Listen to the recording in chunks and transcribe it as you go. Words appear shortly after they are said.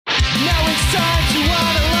time to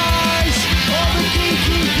analyze all the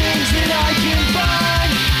geeky things that I can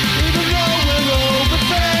find, even though we're over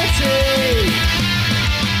 30.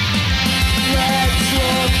 Let's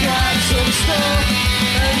look at some stuff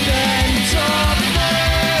and then talk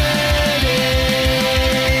nerdy.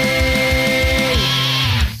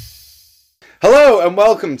 Hello and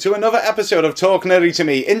welcome to another episode of Talk Nerdy to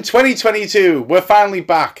Me. In 2022, we're finally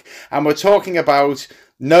back and we're talking about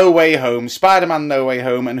No Way Home, Spider-Man No Way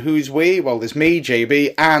Home, and who's we? Well, there's me,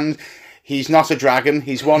 JB, and he's not a dragon,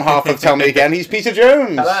 he's one half of Tell Me Again, he's Peter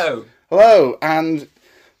Jones. Hello. Hello, and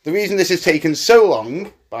the reason this has taken so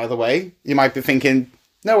long, by the way, you might be thinking,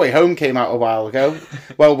 No Way Home came out a while ago.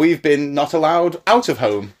 Well, we've been not allowed out of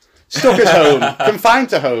home, stuck at home, confined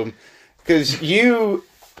to home, because we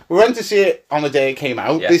went to see it on the day it came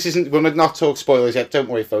out. Yeah. We're going to not talk spoilers yet, don't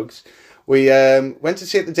worry, folks. We went to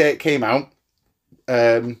see it the day it came out.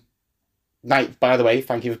 By the way,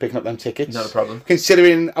 thank you for picking up them tickets. Not a problem.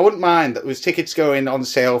 Considering, I wouldn't mind that there was tickets going on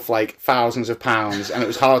sale for like thousands of pounds, and it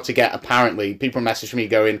was hard to get, apparently. People messaged me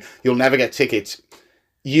going, you'll never get tickets.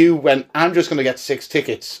 You went, I'm just going to get 6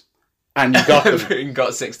 tickets. And you got them. You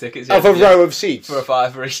got 6 tickets. Of a row of seats. For a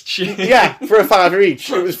 £5 each. Yeah, for a £5 each.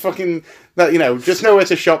 It was fucking, just nowhere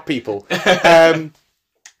to shop people. But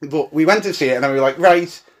we went to see it, and then we were like,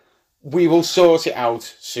 right, we will sort it out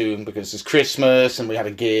soon because there's Christmas and we had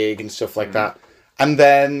a gig and stuff like that. And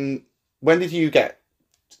then, when did you get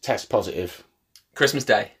test positive? Christmas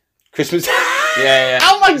Day. Christmas Day? Yeah.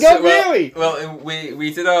 Oh my God, really? Well,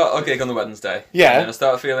 we did our gig on the Wednesday. Yeah. And then I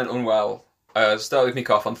started feeling unwell. I started with my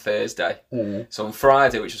cough on Thursday. So on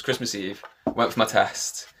Friday, which was Christmas Eve, went for my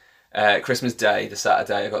test. Christmas Day, the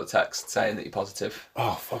Saturday, I got the text saying that you're positive.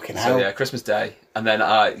 Oh, fucking hell. So yeah, Christmas Day. And then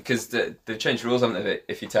because they've changed rules, haven't they?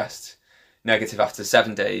 If you test negative after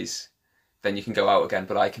 7 days, then you can go out again.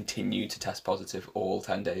 But I continue to test positive all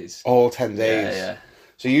 10 days. All 10 days? Yeah.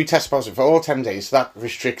 So you test positive for all 10 days, so that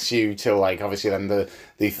restricts you till, like, obviously then the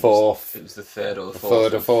 4th. It was the 3rd or the 4th.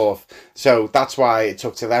 Third or 4th. So that's why it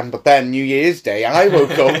took to them. But then New Year's Day, I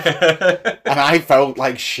woke up and I felt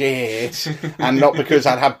like shit. And not because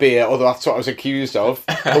I'd had beer, although that's what I was accused of.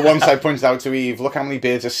 But once I pointed out to Eve, look how many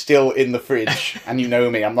beers are still in the fridge. And you know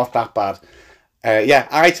me, I'm not that bad. Yeah,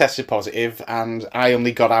 I tested positive and I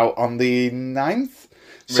only got out on the 9th.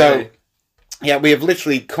 So... Really? Yeah, we have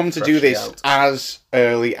literally come to do Freshly this out. as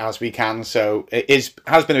early as we can, so it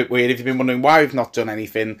has been a bit weird. If you've been wondering why we've not done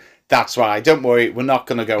anything, that's why. Don't worry, we're not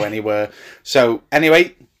going to go anywhere. So,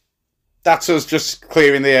 anyway, that's us just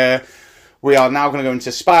clearing the air. We are now going to go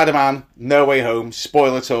into Spider-Man, No Way Home,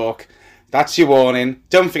 spoiler talk. That's your warning.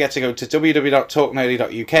 Don't forget to go to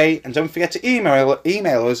www.talknerdy.uk, and don't forget to email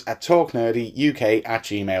us at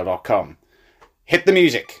talknerdyuk@gmail.com. Hit the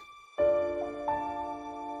music.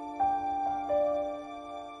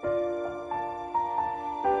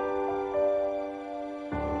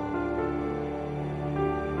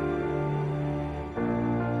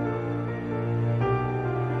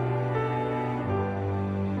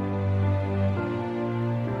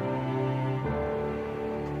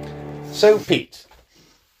 So, Pete,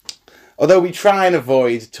 although we try and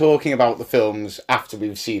avoid talking about the films after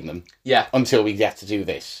we've seen them, Yeah. until we get to do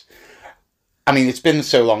this, I mean, it's been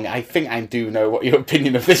so long, I think I do know what your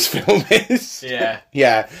opinion of this film is. Yeah.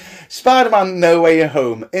 Yeah. Spider-Man No Way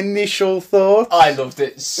Home, initial thoughts? I loved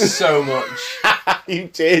it so much. You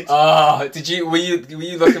did. Oh, were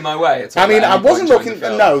you looking my way? At all I mean, at I any point wasn't during looking, the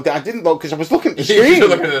film? no, I didn't look, because I was looking at the You were screen.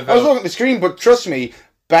 looking at the I was film. looking at the screen, but trust me,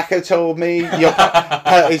 Becca told me,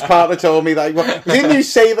 his partner told me that, didn't you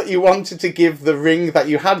say that you wanted to give the ring that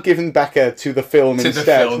you had given Becca to the film To instead?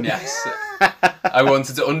 the film, yes. I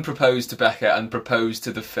wanted to unpropose to Becca and propose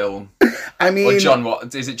to the film. I mean... Or John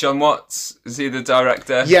Watts. Is it John Watts? Is he the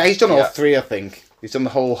director? Yeah, he's done all 3, I think. He's done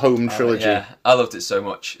the whole Home trilogy. Yeah, I loved it so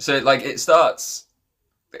much. So, like, it starts...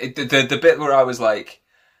 The bit where I was like,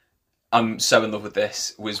 I'm so in love with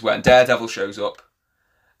this, was when Daredevil shows up.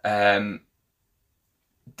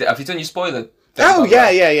 Have you done your spoiler thing? Oh, yeah.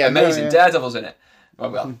 Amazing. No, yeah. Daredevil's in it.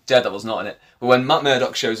 Well, Daredevil's not in it. But when Matt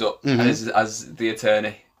Murdock shows up and is as the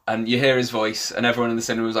attorney, and you hear his voice, and everyone in the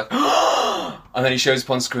cinema was like, oh! And then he shows up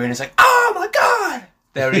on screen, and it's like, oh my God!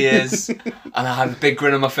 There he is. And I have a big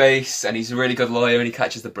grin on my face, and he's a really good lawyer, and he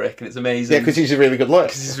catches the brick, and it's amazing. Yeah, because he's a really good lawyer.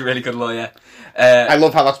 He's a really good lawyer. I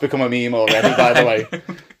love how that's become a meme already, by the way.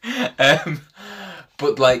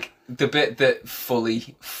 But, like, the bit that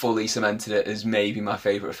fully cemented it as maybe my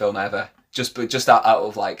favourite film ever, just out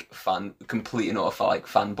of, like, complete and utter, like,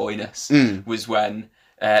 fanboyness, was when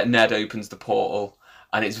Ned opens the portal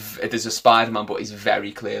and there's a Spider-Man, but he's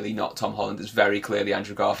very clearly not Tom Holland. It's very clearly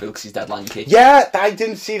Andrew Garfield because he's dead lanky. Yeah, I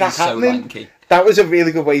didn't see that He's so happening. lanky. That was a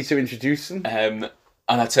really good way to introduce them. And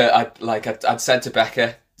I'd said to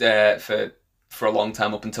Becca for a long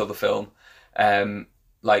time up until the film,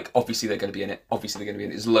 like, obviously they're going to be in it.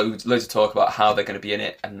 There's loads of talk about how they're going to be in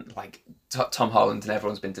it, and like Tom Holland and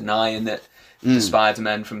everyone's been denying that the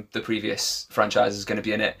Spider-Man from the previous franchise is going to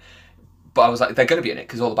be in it. But I was like, they're going to be in it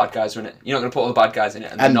because all the bad guys are in it. You're not going to put all the bad guys in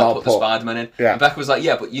it and then not put the Spider-Man in. Yeah. And Becca was like,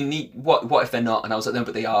 yeah, but you need what if they're not? And I was like, no,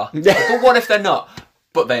 but they are. Like, but what if they're not?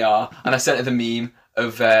 But they are. And I sent her the meme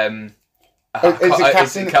of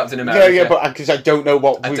Is it Captain America. Yeah, but because I don't know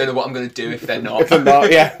what I don't know what I'm going to do if they're not. if they're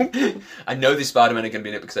not, yeah. I know the Spider-Man are going to be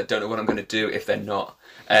in it because I don't know what I'm going to do if they're not.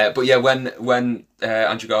 But yeah, when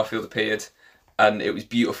Andrew Garfield appeared and it was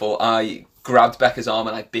beautiful, I grabbed Becca's arm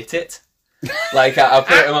and I bit it. Like I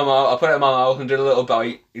put it in my mouth and did a little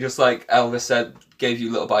bite, just like Elvis said, gave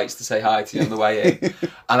you little bites to say hi to you on the way in.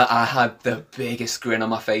 And I had the biggest grin on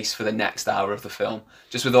my face for the next hour of the film,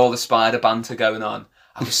 just with all the spider banter going on.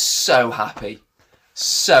 I was so happy.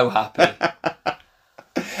 So happy.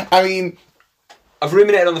 I mean, I've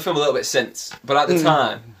ruminated on the film a little bit since, but at the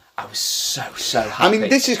time, I was so happy. I mean,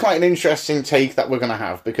 this is quite an interesting take that we're going to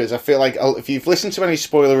have, because I feel like if you've listened to any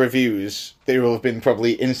spoiler reviews, they will have been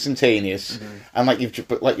probably instantaneous. And like you've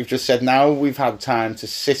just said, now we've had time to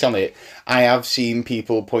sit on it. I have seen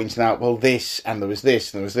people pointing out, well, this, and there was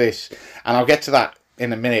this, and there was this. And I'll get to that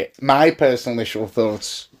in a minute. My personal initial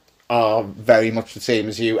thoughts are very much the same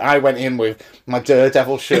as you. I went in with my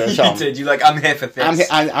Daredevil shirt on. You did. You're like, I'm here for this.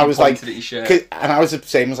 I was like, and I was the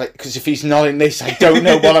same. I was like, because if he's not in this, I don't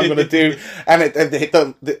know what I'm going to do. And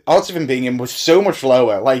the odds of him being in was so much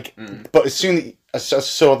lower. Like, but as soon as I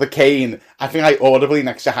saw the cane, I think I audibly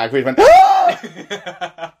next to Hagrid went,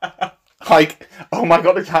 ah! Like, oh my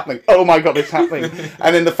god, it's happening. Oh my god, it's happening.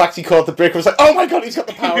 And then the fact he caught the brick, I was like, oh my god, he's got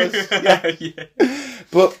the powers. Yeah.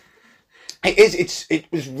 But it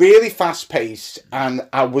was really fast paced, and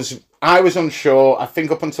I was unsure, I think,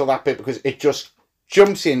 up until that bit, because it just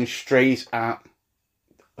jumps in straight at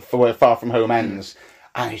for where Far From Home ends,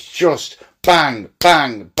 and it's just bang,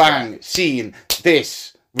 bang, bang, scene,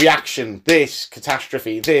 this, reaction, this,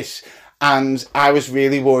 catastrophe, this, and I was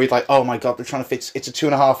really worried, like, oh my god, they're trying to fit, it's a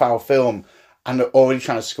 2.5 hour film, and they're already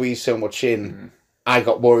trying to squeeze so much in. I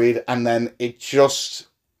got worried, and then it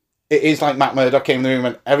is like Matt Murdock came in the room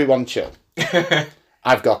and everyone chill.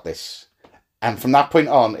 I've got this. And from that point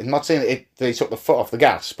on, I'm not saying they took the foot off the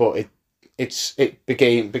gas, but it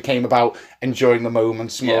became about enjoying the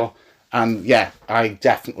moments more. Yeah. And yeah, I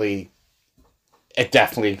definitely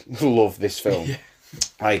love this film. Yeah.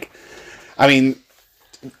 Like, I mean,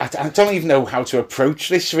 I don't even know how to approach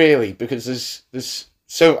this really, because there's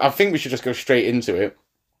so I think we should just go straight into it.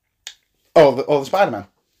 The Spider-Man.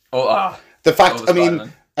 The fact, I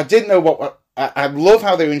mean, I didn't know what. I love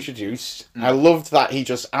how they were introduced. I loved that he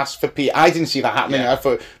just asked for Peter. I didn't see that happening. Yeah. I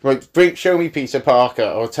thought, right, show me Peter Parker,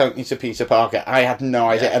 or take me to Peter Parker. I had no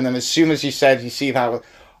idea. Yeah. And then as soon as you said, you see that,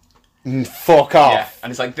 fuck off. Yeah.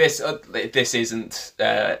 And it's like, this isn't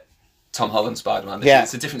Tom Holland Spider-Man.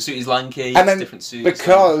 It's a different suit. He's lanky. And then, different suit.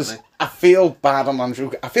 Because I feel a little bad on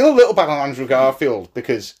Andrew Garfield,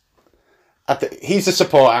 because he's the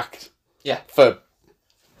support act. Yeah. For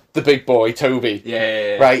the big boy, Toby.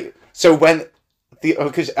 Yeah. Right? So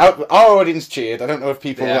because our audience cheered, I don't know if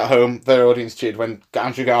people at home, their audience cheered when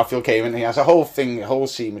Andrew Garfield came in. He has a whole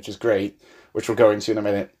scene, which is great, which we'll go into in a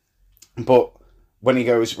minute. But when he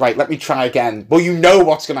goes, right, let me try again. Well, you know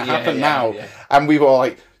what's going to happen now. Yeah. And we were all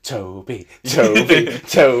like, Toby.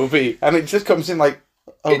 And it just comes in like,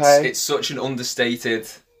 okay. It's such an understated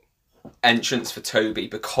entrance for Toby,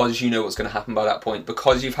 because you know what's going to happen by that point.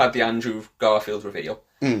 Because you've had the Andrew Garfield reveal,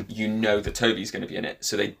 you know that Toby's going to be in it,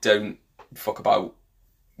 so they don't fuck about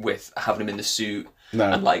with having him in the suit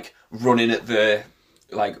and like running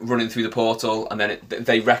through the portal, and then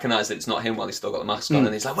they recognise that it's not him while he's still got the mask on,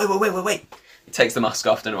 and he's like, wait. He takes the mask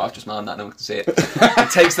off. Don't know, I've just manned that, no one can see it. He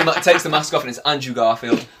takes the mask off, and it's Andrew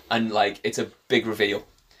Garfield, and like it's a big reveal.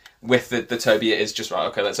 With the Toby, it is just, right,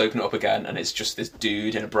 okay, let's open it up again, and it's just this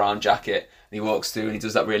dude in a brown jacket, and he walks through and he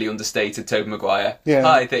does that really understated Tobey Maguire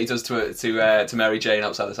hi that he does to Mary Jane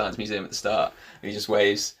outside the Science Museum at the start, and he just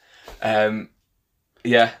waves. And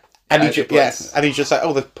he's just like,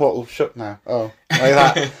 oh, the portal's shut now. Oh, like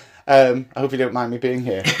that. I hope you don't mind me being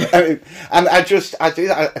here. And I do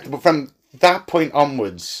that. From that point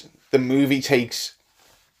onwards, the movie takes,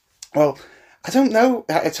 well, I don't know,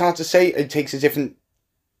 it's hard to say, it takes a different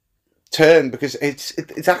turn, because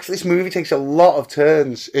it's actually, this movie takes a lot of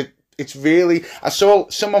turns. It's really, I saw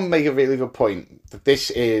someone make a really good point that this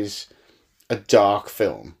is a dark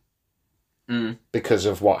film Mm. because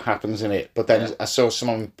of what happens in it. But then I saw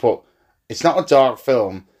someone put, it's not a dark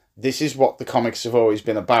film. This is what the comics have always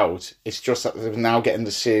been about. It's just that they're now getting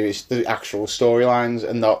the actual storylines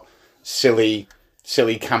and not silly,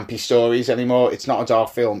 campy stories anymore. It's not a dark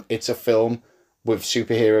film. It's a film with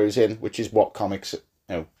superheroes in, which is what comics,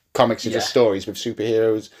 comics are just stories with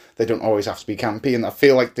superheroes. They don't always have to be campy. And I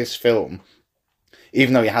feel like this film,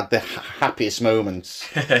 even though you had the happiest moments,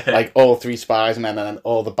 like all three Spider-Men and then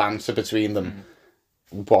all the banter between them,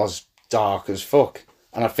 was dark as fuck.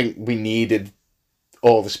 And I think we needed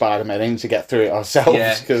all the Spider-Men in to get through it ourselves.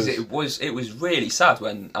 Yeah, because it was really sad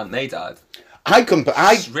when Aunt May died.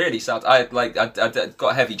 It's really sad. I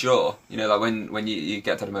got a heavy jaw. You know, like when you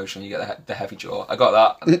get that emotion, you get the heavy jaw. I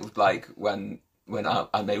got that like when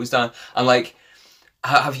Aunt May was dying, and like,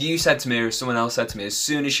 have you said to me, or someone else said to me, as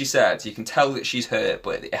soon as she said, you can tell that she's hurt,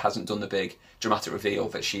 but it hasn't done the big dramatic reveal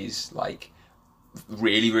that she's like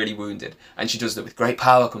really, really wounded, and she does that with great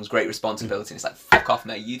power comes great responsibility. And it's like, fuck off,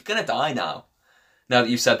 mate, you're gonna die now. Now that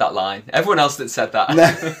you've said that line, everyone else that said that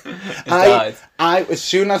has died. As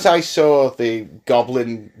soon as I saw the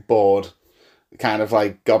Goblin board, kind of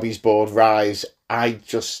like Gobby's board rise, I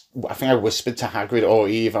think I whispered to Hagrid or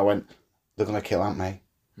Eve, I went, they're going to kill Aunt May.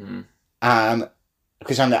 And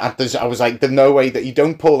because I was like, there's no way that you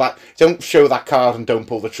don't show that card and don't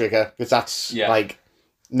pull the trigger, because that's like,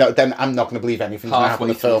 no, then I'm not going to believe anything's going to happen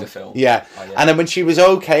in the film. Yeah. Oh, yeah. And then when she was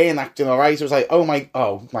okay and acting all right, it was like, oh my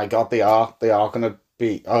God, they are going to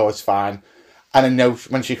be, it's fine. And then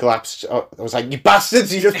when she collapsed, I was like, you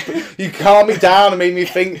bastards, you calmed me down and made me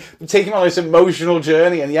think, taking me on this emotional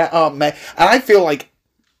journey. And and I feel like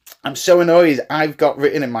I'm so annoyed. I've got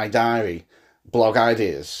written in my diary blog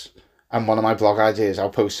ideas. And one of my blog ideas, I'll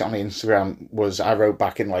post it on the Instagram, was I wrote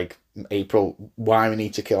back in like April, why we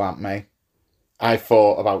need to kill Aunt May. I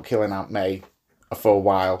thought about killing Aunt May for a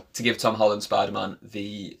while. To give Tom Holland Spider-Man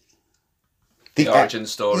the origin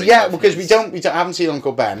story. Yeah, because we haven't seen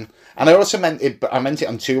Uncle Ben. And I also meant it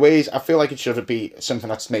on two ways. I feel like it should be something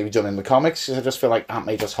that's maybe done in the comics, because I just feel like Aunt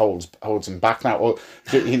May just holds him back now. Or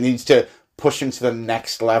he needs to push him to the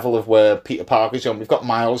next level of where Peter Parker's on. We've got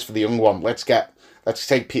Miles for the young one. Let's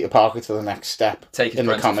take Peter Parker to the next step. Take his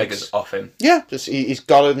parental figures off him. Yeah, just he's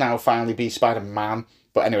got to now finally be Spider-Man.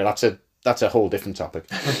 But anyway, that's a whole different topic.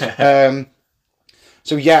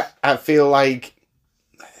 So yeah, I feel like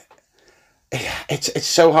it's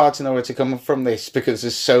so hard to know where to come from this, because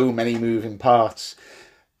there's so many moving parts.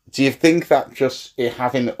 Do you think that just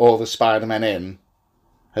having all the Spider-Men in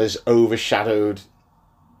has overshadowed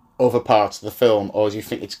other parts of the film, or do you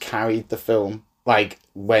think it's carried the film? Like,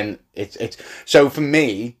 when it's... So for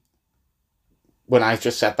me, when I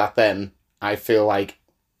just said that then, I feel like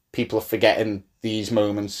people are forgetting these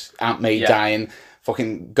moments. Aunt May dying,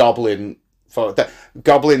 fucking Goblin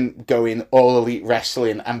going all elite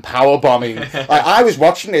wrestling and power bombing. Like, I was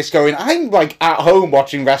watching this going, I'm like at home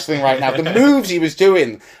watching wrestling right now. The moves he was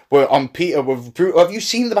doing were on Peter were brutal. Have you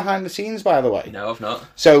seen the behind the scenes, by the way? No, I've not.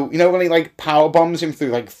 So, when he like power bombs him through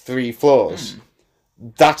like 3 floors,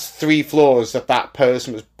 that's 3 floors that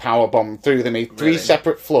person was power bombed through. They made 3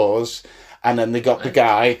 separate floors, and then they got the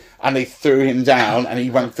guy and they threw him down, and he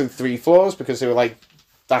went through 3 floors because they were like,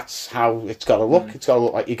 that's how it's got to look. It's got to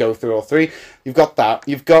look like you go through all 3. You've got that.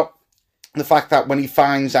 You've got the fact that when he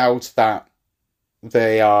finds out that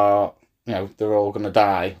they are, they're all going to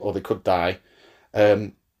die, or they could die,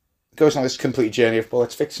 goes on this complete journey of, well,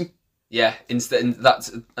 let's fix him. Yeah, that's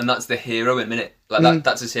the hero in a minute. Like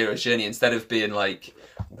that's his hero's journey. Instead of being like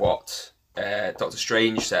what Doctor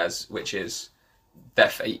Strange says, which is their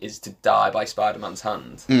fate is to die by Spider-Man's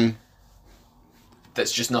hand.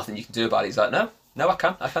 That's just nothing you can do about it. He's like, no, I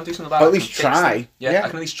can do something about it. At least try. Yeah, I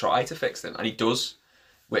can at least try to fix them. And he does,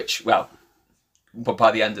 but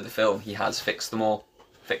by the end of the film, he has fixed them all,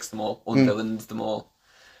 unvillained them all,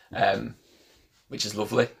 which is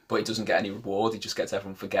lovely. But he doesn't get any reward. He just gets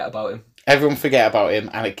everyone forget about him. Everyone forget about him,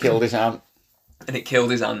 and it killed his aunt.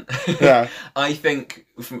 Yeah. I think,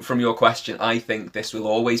 from your question, I think this will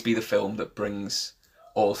always be the film that brings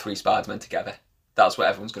all 3 Spider-Men together. That's what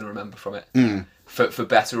everyone's going to remember from it. For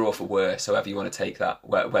better or for worse, however you want to take that,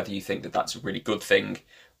 whether you think that that's a really good thing,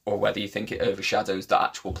 or whether you think it overshadows the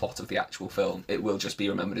actual plot of the actual film, it will just be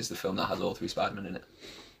remembered as the film that has all 3 Spider-Men in it.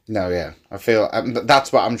 No, yeah. I feel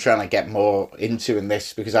that's what I'm trying to get more into in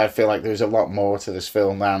this, because I feel like there's a lot more to this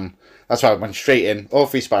film than... That's why I went straight in. All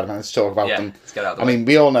 3 Spider-Men, let's talk about them. Let's get out of the way. I mean,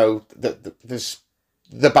 we all know that there's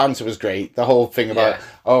the banter was great. The whole thing about,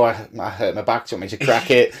 I hurt my back, do you want me to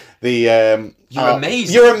crack it? You're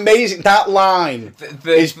amazing. You're amazing. That line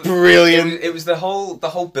is brilliant. It was the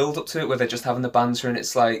whole build up to it where they're just having the banter, and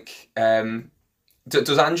it's like,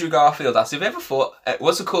 does Andrew Garfield ask, have you ever thought,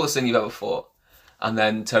 what's the coolest thing you've ever thought? And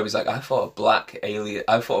then Toby's like, I thought a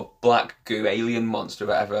black goo alien monster or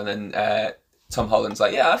whatever. And then Tom Holland's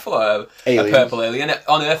like, yeah, I thought a purple alien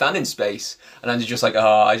on Earth and in space. And Andrew's just like,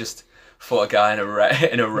 I just thought a guy in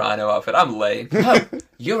a rhino outfit. I'm lame. No,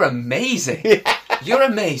 you're amazing. Yeah. You're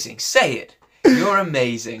amazing. Say it. You're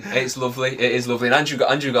amazing. It's lovely. It is lovely. And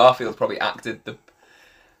Andrew Garfield probably acted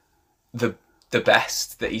the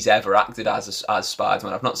best that he's ever acted as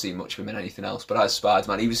Spider-Man. I've not seen much of him in anything else, but as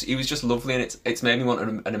Spider-Man, he was just lovely, and it's made me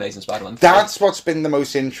want an Amazing Spider-Man 3. That's what's been the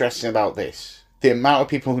most interesting about this. The amount of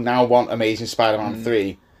people who now want Amazing Spider-Man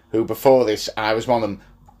 3, who before this, I was one of them,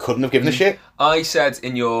 couldn't have given a shit. I said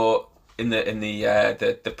in the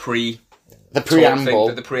preamble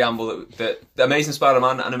that the Amazing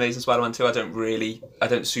Spider-Man and Amazing Spider-Man 2, I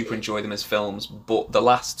don't super enjoy them as films, but the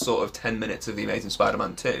last sort of 10 minutes of the Amazing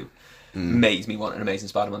Spider-Man 2 made me want an Amazing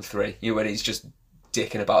Spider-Man 3. You know, when he's just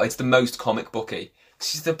dicking about. It's the most comic booky.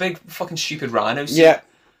 He's the big fucking stupid rhino suit. Yeah.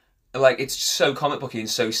 Like, it's so comic booky and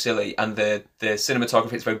so silly, and the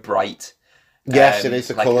cinematography is very bright. Yes, it is.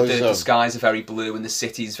 The colours. The skies are very blue, and the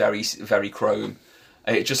city's very, very chrome.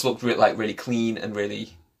 It just looked really clean and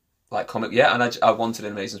really like comic. Yeah, and I wanted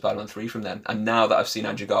an Amazing Spider-Man 3 from then. And now that I've seen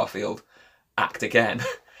Andrew Garfield act again,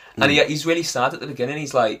 and he's really sad at the beginning.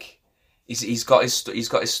 He's like, he's got his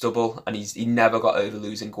stubble, and he never got over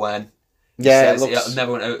losing Gwen. Yeah, I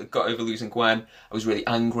never got over losing Gwen. I was really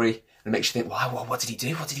angry. And it makes you think, wow, what did he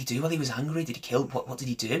do? What did he do while he was angry? Did he kill? What did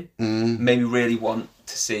he do? Made me really want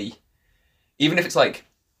to see, even if it's like,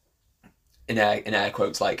 in air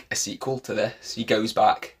quotes, like a sequel to this. He goes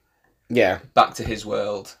back to his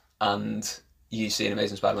world, and you see an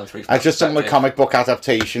Amazing Spider-Man 3. I just done the comic book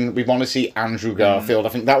adaptation. We want to see Andrew Garfield. I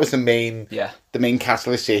think that was the main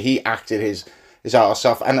catalyst here. He acted his arse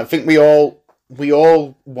off, and I think we all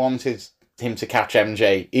wanted him to catch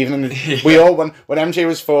MJ. Even we all when MJ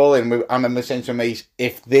was falling, I remember saying to him,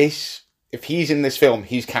 if he's in this film,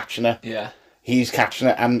 he's catching her. Yeah, he's catching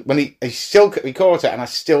her. And when he caught it, and I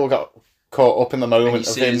still got caught up in the moment. And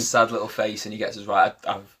you see his sad little face, and he gets us right.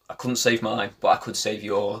 I couldn't save mine, but I could save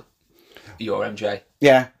your MJ.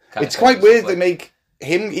 Yeah, it's quite weird. They make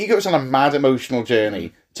him. He goes on a mad emotional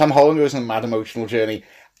journey. Tom Holland goes on a mad emotional journey.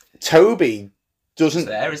 Toby doesn't. He's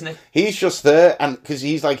there, isn't he? He's just there, and because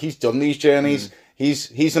he's done these journeys. He's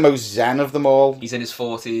the most zen of them all. He's in his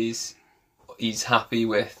 40s. He's happy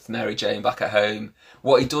with Mary Jane back at home.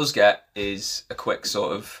 What he does get is a quick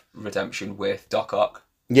sort of redemption with Doc Ock.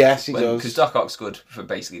 Yes, he does. Because Doc Ock's good for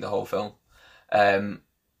basically the whole film. And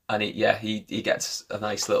he gets a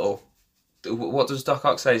nice little. What does Doc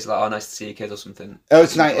Ock say? He's like, "Oh, nice to see you, kid," or something. Oh,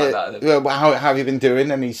 it's nice. How have you been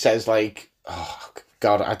doing? And he says like, "Oh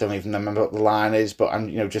God, I don't even remember what the line is, but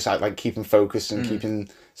I'm just like keeping focused and keeping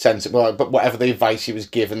sensible." But whatever the advice he was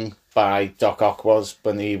given by Doc Ock was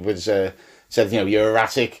when he was said, you're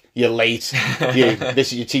erratic, you're late.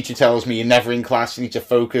 Your teacher tells me you're never in class. You need to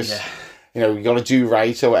focus. Yeah. You got to do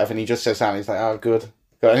right or whatever. And he just says that. And he's like, "Oh, good."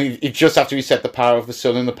 And he just after he said the power of the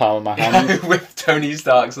sun in the palm of my hand. With Tony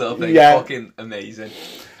Stark's little thing. Yeah. Fucking amazing.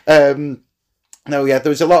 There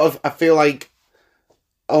was a lot of, I feel like,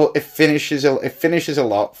 it finishes a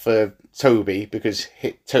lot for Toby because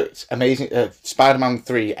amazing. Spider-Man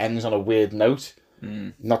 3 ends on a weird note.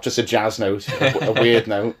 Not just a jazz note, a weird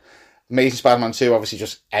note. Amazing Spider-Man 2 obviously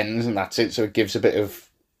just ends and that's it. So it gives a bit of,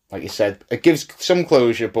 like you said, it gives some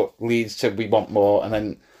closure, but leads to we want more. And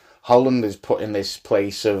then Holland is put in this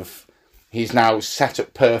place of he's now set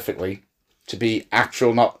up perfectly to be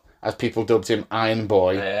actual, not as people dubbed him, Iron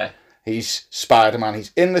Boy. Yeah. He's Spider-Man.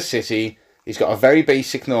 He's in the city. He's got a very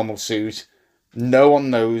basic normal suit. No one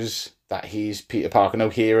knows that he's Peter Parker. No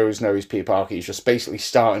heroes know he's Peter Parker. He's just basically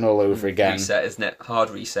starting all over again. Reset, isn't it? Hard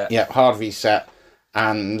reset. Yeah, hard reset.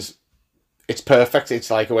 And it's perfect.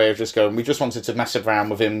 It's like a way of just going, we just wanted to mess around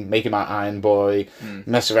with him, make him our Iron Boy,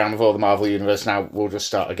 mess around with all the Marvel Universe. Now we'll just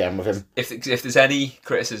start again with him. If there's any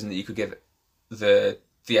criticism that you could give the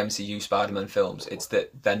MCU Spider-Man films, it's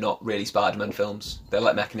that they're not really Spider-Man films. They're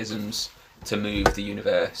like mechanisms to move the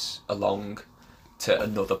universe along to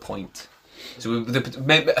another point. So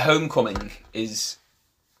Homecoming is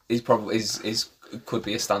probably could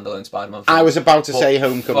be a standalone Spider-Man film. I was about to say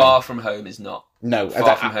Homecoming. Far From Home is not. No.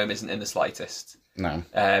 Far From Home isn't in the slightest. No.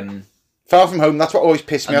 Far From Home, that's what always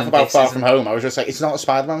pissed me And off then about this Far isn't- From Home. I was just like, it's not a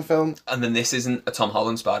Spider-Man film. And then this isn't a Tom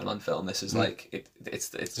Holland Spider-Man film. This is like it's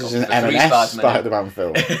This got is an the three M&S Spider-Man. Spider-Man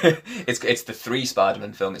film. it's the 3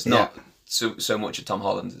 Spider-Man film. It's not so much of Tom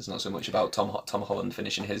Holland. It's not so much about Tom Holland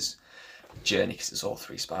finishing his journey, because it's all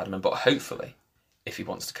 3 Spider-Man. But hopefully, if he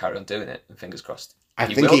wants to carry on doing it, and fingers crossed, I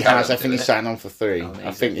think will he carry has. on I think doing he's it. signed on for 3. Amazing.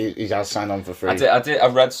 I think he has signed on for 3. I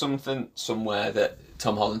read something somewhere that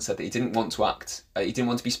Tom Holland said that he didn't want to act. He didn't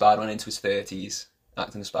want to be Spider-Man into his 30s.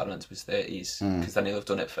 Acting as Spider-Man into his 30s, because then he'll have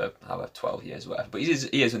done it for however 12 years or whatever. But he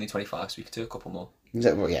is only 25, so he could do a couple more.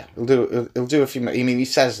 Well, yeah, he'll do a few. I mean, he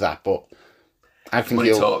says that, but I think Money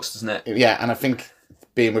he'll talks, doesn't it? Yeah, and I think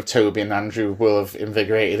being with Toby and Andrew will have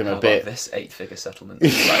invigorated him How a about bit. this 8-figure settlement?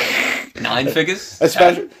 Like 9 figures?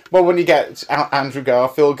 Especially well, when you get Andrew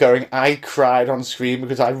Garfield going, I cried on screen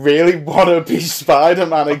because I really want to be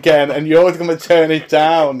Spider-Man again, and you're going to turn it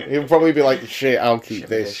down. He'll probably be like, "Shit, I'll keep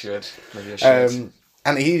Maybe this." I should.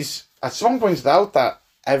 And someone pointed out that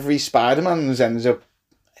every Spider-Man ends up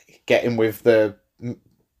getting with the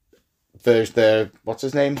what's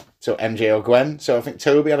his name? So MJ or Gwen. So I think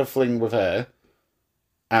Toby had a fling with her,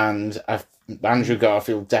 and Andrew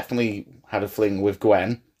Garfield definitely had a fling with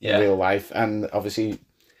Gwen in real life, and obviously.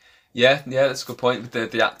 Yeah, that's a good point.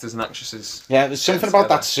 The actors and actresses. Yeah, there's something about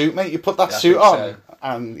that suit, mate. You put that Yeah, I suit think on, so.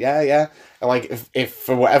 and like if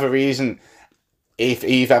for whatever reason, if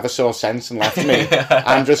Eve ever saw sense and left me,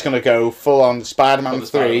 I'm just gonna go full on Spider-Man Put the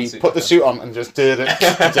 3, Spider-Man suit put the on. suit on, and just do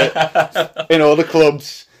it in all the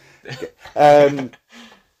clubs.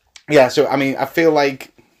 Yeah, so I mean, I feel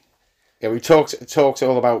like we talked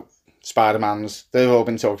all about Spider-Mans. They've all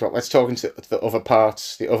been talked about. Let's talk into the other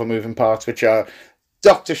parts, the other moving parts, which are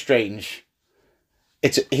Doctor Strange.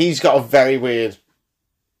 He's got a very weird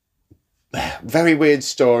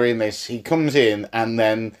story in this. He comes in and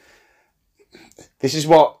then this is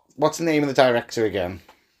what's the name of the director again?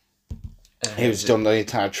 Who's done the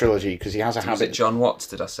entire trilogy, because he has a Was habit. it John Watts,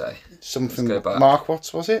 did I say? Something Let's go back. Mark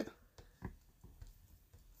Watts, was it?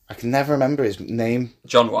 I can never remember his name.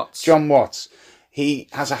 John Watts. John Watts. He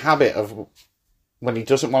has a habit of, when he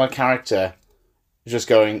doesn't want a character, just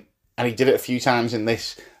going, and he did it a few times in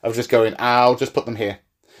this, of just going, I'll just put them here.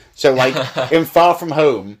 So, like, in Far From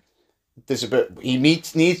Home, there's a bit, he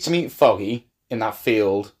needs to meet Foggy in that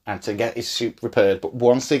field and to get his suit repaired, but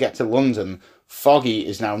once they get to London, Foggy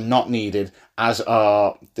is now not needed, as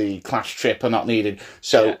are the Clash Trip are not needed.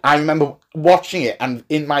 So I remember watching it and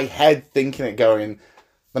in my head thinking it, going,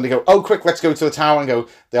 when they go, oh, quick, let's go to the tower, and go,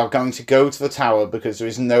 they are going to go to the tower because there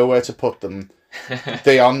is nowhere to put them.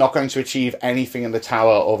 They are not going to achieve anything in the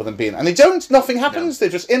tower other than being... And they don't. Nothing happens. No.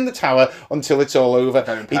 They're just in the tower until it's all over.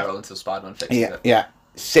 They're in peril until Spider-Man fixes it. Yeah.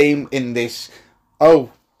 Same in this.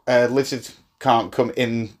 Lizard can't come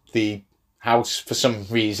in the house for some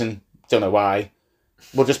reason. Don't know why.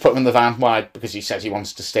 We'll just put him in the van. Why? Because he says he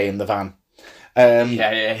wants to stay in the van. And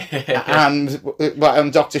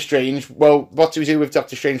Doctor Strange, well, what do we do with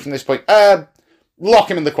Doctor Strange from this point? Lock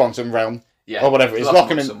him in the quantum realm. Yeah, or whatever it is. lock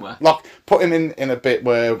him him in somewhere. Put him in a bit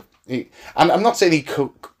where I'm not saying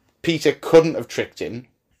Peter couldn't have tricked him.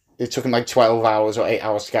 It took him like 12 hours or 8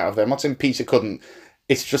 hours to get out of there. I'm not saying Peter couldn't.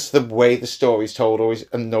 It's just the way the story's told always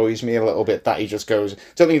annoys me a little bit, that he just goes,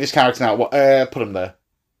 don't need this character now, put him there.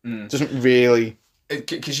 Doesn't really...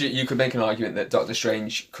 Because you could make an argument that Doctor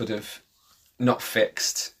Strange could have not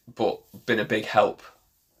fixed, but been a big help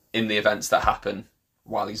in the events that happen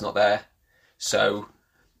while he's not there. So,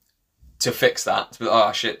 to fix that, to be like,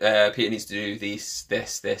 oh shit, Peter needs to do this,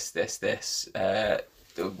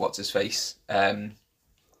 what's his face?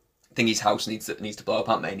 Thingy's house needs to blow up,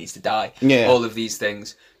 Aunt May needs to die. Yeah. All of these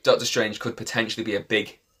things. Doctor Strange could potentially be a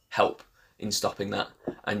big help in stopping that.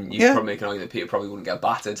 And you probably make an argument that Peter probably wouldn't get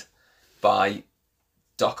battered by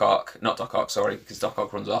because Doc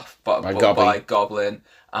Ock runs off, but by Goblin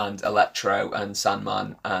and Electro and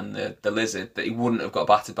Sandman and the Lizard, that he wouldn't have got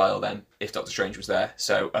battered by all them if Doctor Strange was there.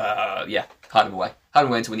 So, hide him away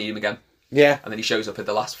until we need him again. Yeah. And then he shows up at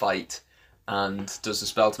the last fight and does the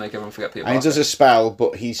spell to make everyone forget Peter And he Parker. does a spell,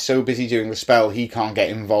 but he's so busy doing the spell, he can't get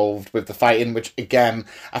involved with the fighting, which, again,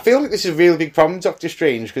 I feel like this is a really big problem with Doctor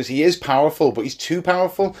Strange, because he is powerful, but he's too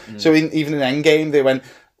powerful. So even in Endgame, they went,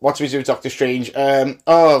 what do we do with Doctor Strange?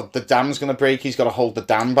 The dam's going to break, he's got to hold the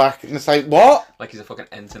dam back. And it's like, what? Like he's a fucking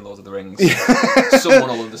Ent in Lord of the Rings. Someone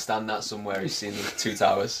will understand that somewhere who's seen the Two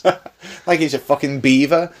Towers. Like he's a fucking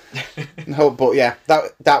beaver. No, but yeah,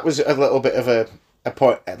 that was a little bit of a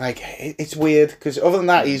point. Like, it's weird, because other than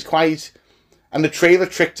that, he's quite... And the trailer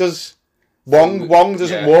tricked us. Wong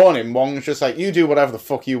doesn't warn him. Wong's just like, you do whatever the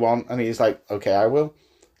fuck you want. And he's like, okay, I will.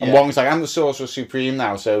 And Yeah. Wong's like, I'm the Sorcerer Supreme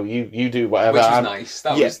now, so you do whatever. Which was And- nice.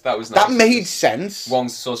 That yeah, was nice. That made sense.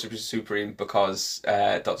 Wong's Sorcerer Supreme because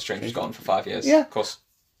Doctor Strange was gone for 5 years. Yeah. Of course.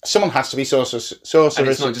 Someone has to be Sorcerer And it's not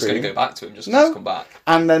just going Supreme. to go back to him, just No. to come back.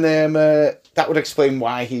 And then that would explain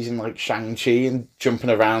why he's in like Shang-Chi and jumping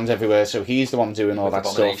around everywhere. So he's the one doing all that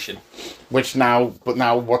Abomination. stuff. But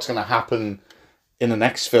now what's going to happen in the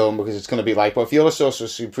next film? Because it's going to be like, well, if you're the Sorcerer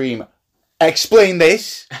Supreme, explain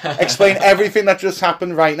this. Explain everything that just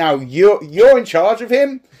happened right now. You're in charge of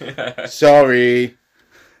him. Sorry,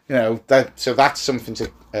 So that's something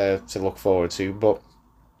to look forward to. But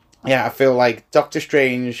yeah, I feel like Doctor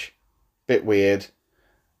Strange, bit weird.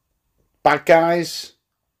 Bad guys,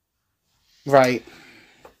 right?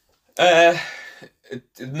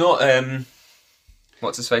 Not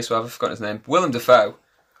what's his face? Well, I've forgotten his name. Willem Dafoe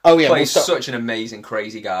Oh yeah, plays such an amazing,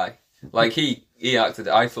 crazy guy. Like he acted.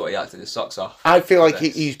 I thought he acted his socks off. I feel like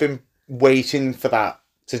This. he's been waiting for that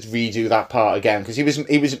to redo that part again because he was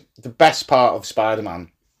the best part of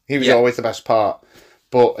Spider-Man. He was Yeah. always the best part,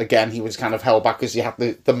 but again he was kind of held back because he had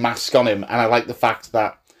the mask on him, and I like the fact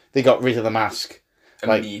that they got rid of the mask.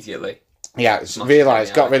 Like, Immediately. yeah,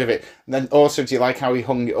 realised, got rid of it. And then also, do you like how he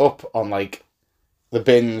hung it up on like the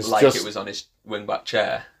bins? Like just... it was on his wingback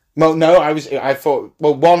chair. Well, no, I thought,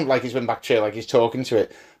 well, one, like his wingback chair, like he's talking to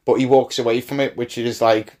it, but he walks away from it, which is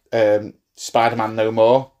like Spider-Man No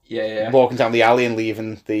More. Yeah. Walking down the alley and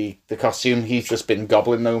leaving the costume. He's just been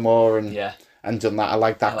Goblin No More and done that. I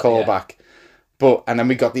like that callback. But, and then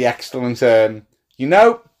we got the excellent,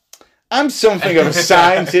 I'm something of a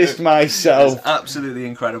scientist myself. It's absolutely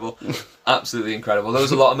incredible. Absolutely incredible. There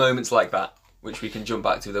was a lot of moments like that, which we can jump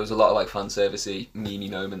back to. There was a lot of like fan servicey, memey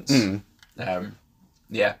moments.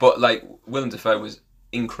 Yeah, but like Willem Dafoe was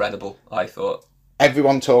incredible, I thought.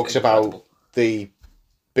 Everyone talks Incredible. about the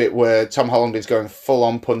bit where Tom Holland is going full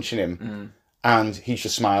on punching him and he's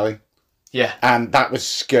just smiling. Yeah. And that was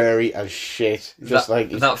scary as shit. Just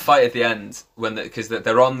that fight at the end, when because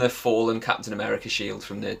they're on the fallen Captain America shield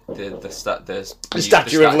from the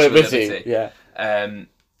Statue of Liberty. Yeah.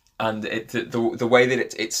 And the way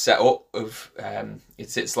that it's set up of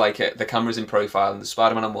it's like the camera's in profile and the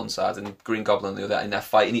Spider-Man on one side and Green Goblin on the other, and they're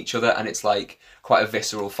fighting each other, and it's like quite a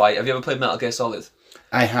visceral fight. Have you ever played Metal Gear Solid?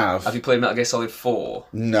 I have. Have you played Metal Gear Solid 4?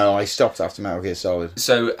 No, I stopped after Metal Gear Solid.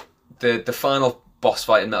 So the final boss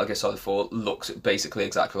fight in Metal Gear Solid 4 looks basically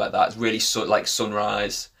exactly like that. It's really like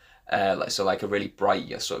sunrise. Like a really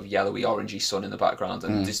bright, sort of yellowy, orangey sun in the background,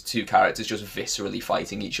 and there's two characters just viscerally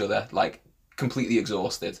fighting each other, like completely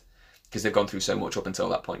exhausted because they've gone through so much up until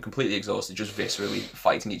that point. Completely exhausted, just viscerally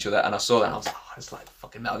fighting each other. And I saw that, and I was like, oh, it's like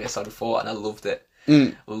fucking Metal Gear Solid 4, and I loved it.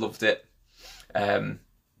 Loved it.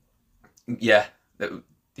 Yeah,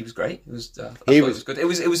 he was great. It was. I thought it was good. It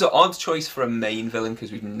was an odd choice for a main villain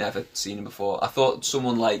because we've never seen him before. I thought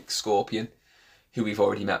someone like Scorpion, who we've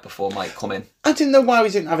already met before, might come in. I didn't know why we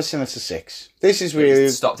didn't have a Sinister Six. This is really...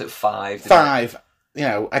 It stopped at 5. Five.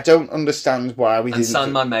 I don't understand why we and didn't...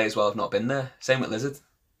 Sandman may as well have not been there. Same with Lizard.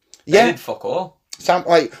 They Yeah. did fuck all.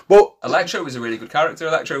 Electro was a really good character.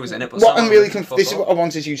 Electro was in it, but what I'm really fuck this is all. what I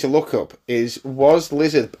wanted you to look up was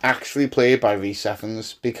Lizard actually played by Rhys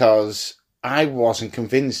Ifans? Because I wasn't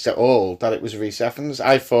convinced at all that it was Rhys Ifans.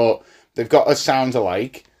 I thought they've got a sound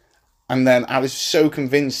alike, and then I was so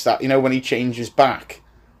convinced that when he changes back,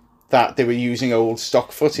 that they were using old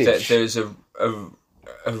stock footage. There's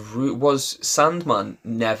was Sandman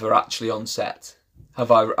never actually on set?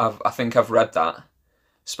 I think I've read that.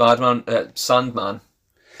 Sandman,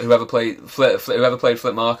 whoever played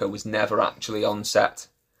Flip Marko, was never actually on set.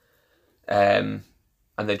 And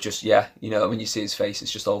they've just when you see his face,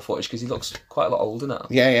 it's just old footage because he looks quite a lot older now.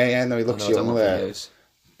 Yeah. No, he looks young there.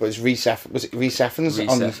 But was it Rhys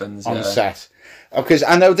Ifans on set? Because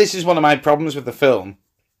I know this is one of my problems with the film,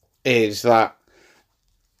 is that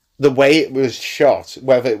the way it was shot,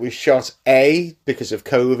 whether it was shot A, because of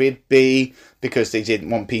COVID, B, because they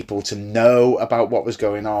didn't want people to know about what was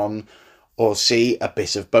going on, or C, a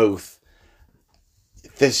bit of both.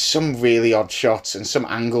 There's some really odd shots and some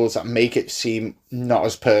angles that make it seem not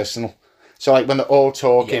as personal. So like when they're all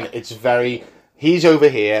talking, it's very, he's over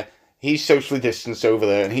here, he's socially distanced over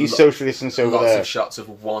there, and he's socially distanced over there. Lots of shots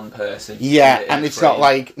of one person. Yeah, and it's not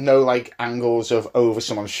like, no like angles of over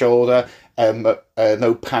someone's shoulder,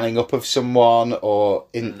 no panning up of someone or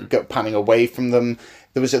panning away from them.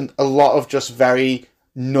 There was a lot of just very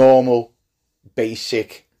normal,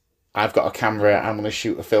 basic, I've got a camera, I'm going to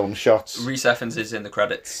shoot a film shots. Rhys Ifans is in the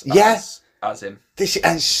credits as him. And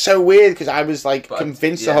it's so weird because I was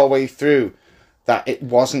convinced the whole way through that it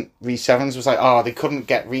wasn't Rhys Ifans. Was like, they couldn't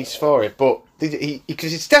get Rhys for it, but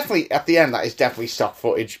because it's definitely at the end that is definitely stock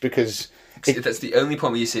footage because That's the only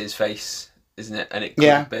point where you see his face, isn't it? And it could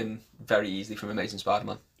Yeah. have been very easily from Amazing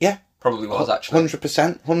Spider-Man. Yeah. Probably was, actually.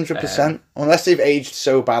 100%. Unless they've aged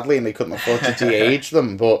so badly and they couldn't afford to de-age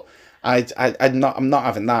them, but I'm not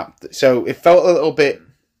having that. So it felt a little bit,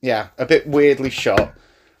 a bit weirdly shot.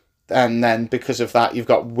 And then because of that, you've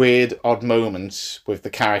got weird, odd moments with the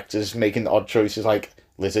characters making odd choices, like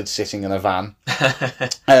Lizard sitting in a van.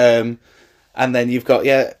 And then you've got,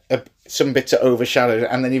 some bits are overshadowed.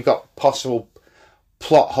 And then you've got possible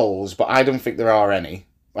plot holes, but I don't think there are any.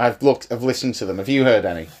 I've listened to them. Have you heard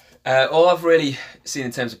any? All I've really seen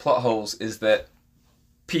in terms of plot holes is that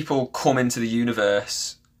people come into the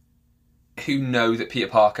universe who know that Peter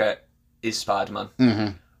Parker is Spider-Man.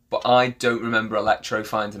 Mm-hmm. But I don't remember Electro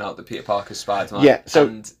finding out that Peter Parker's Spider-Man. Yeah, so...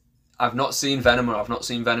 And I've not seen Venom or I've not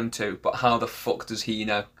seen Venom 2, but how the fuck does he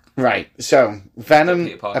know? Right, so Venom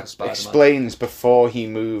Peter Parker's Spider-Man. explains before he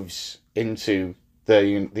moves into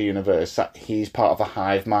the universe that he's part of a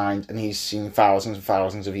hive mind and he's seen thousands and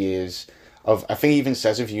thousands of years of, I think he even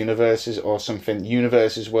says of universes or something,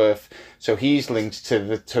 universes worth. So he's linked to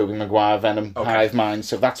the Tobey Maguire Venom hive mind,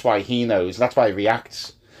 so that's why he knows, that's why he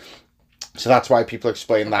reacts. So that's why people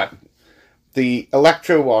explain that. The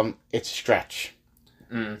Electro one, it's a stretch.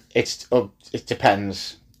 It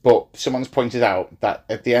depends. But someone's pointed out that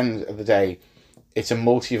at the end of the day, it's a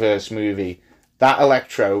multiverse movie. That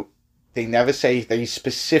Electro, they never say that he's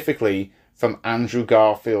specifically from Andrew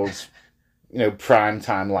Garfield's, prime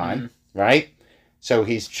timeline, right? So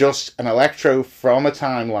he's just an Electro from a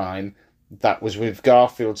timeline that was with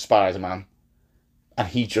Garfield's Spider-Man, and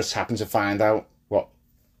he just happened to find out what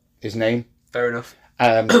his name. Fair enough.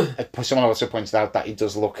 Someone also pointed out that he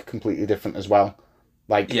does look completely different as well.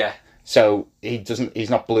 So he's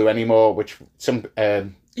not blue anymore, which some...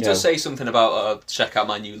 he does say something about, check out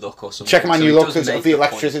my new look or something. Check out my new look because make of the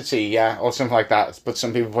electricity, or something like that. But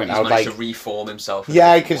some people point out, managed to reform himself.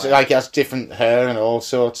 Yeah, because he has different hair and all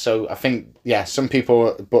sorts. So I think, some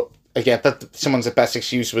people... But again, someone's best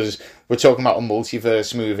excuse was, we're talking about a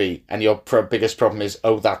multiverse movie, and your biggest problem is,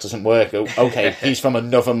 that doesn't work. Okay, he's from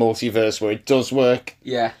another multiverse where it does work.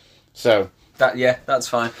 Yeah. So... that's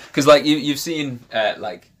fine. Because, you've seen,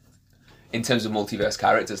 in terms of multiverse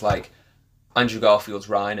characters, Andrew Garfield's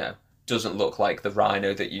Rhino doesn't look like the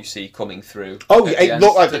Rhino that you see coming through. Oh, it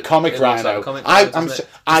looked like the comic Rhino.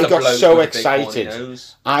 I got so excited.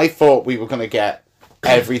 I thought we were going to get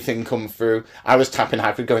everything come through. I was tapping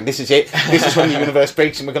happy going, this is it. This is when the universe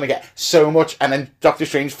breaks and we're going to get so much. And then Doctor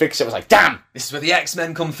Strange fixed it. I was like, damn! This is where the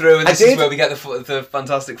X-Men come through and this is where we get the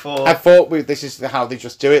Fantastic Four. I thought this is how they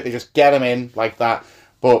just do it. They just get them in like that.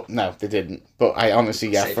 But no, they didn't. But I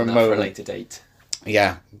honestly, for a moment... for a later date.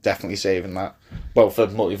 Yeah, definitely saving that. Well, for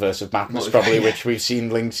Multiverse of Madness, probably, which we've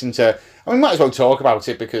seen links into... we might as well talk about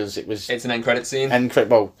it because it was... It's an end credit scene.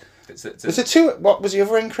 Was it two? What was the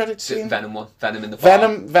other end credit scene? Venom one. Venom in the bar.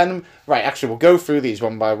 Venom. Right, actually, we'll go through these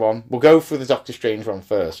one by one. We'll go through the Doctor Strange one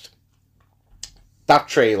first. That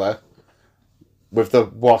trailer with the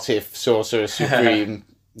What If Sorcerer Supreme,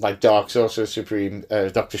 Dark Sorcerer Supreme,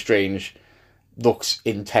 Doctor Strange, looks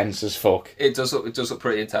intense as fuck. It does look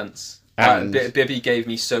pretty intense. And Bibby gave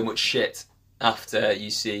me so much shit after you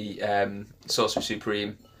see Sorcerer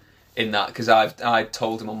Supreme in that, because I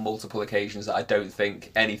told him on multiple occasions that I don't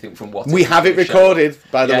think anything from What If... We have it recorded,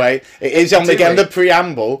 by the way. It is on the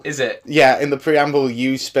preamble. Is it? Yeah, in the preamble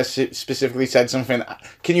you specifically said something.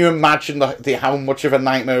 Can you imagine how much of a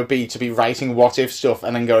nightmare it would be to be writing What If stuff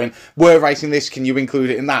and then going, we're writing this, can you include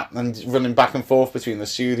it in that? And running back and forth between the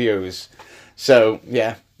studios. So,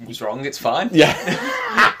 yeah. I was wrong, it's fine. Yeah.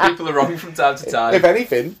 People are wrong from time to time. If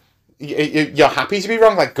anything, you're happy to be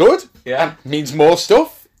wrong. Good. Yeah. That means more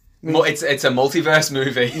stuff. It's a multiverse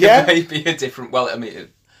movie. Yeah. It may be a different... Well,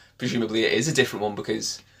 presumably it is a different one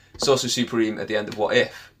because Sorcerer Supreme at the end of What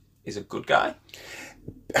If is a good guy.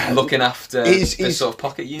 Looking after the sort of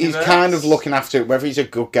pocket universe. He's kind of looking after it. Whether he's a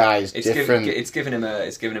good guy is different. It's given him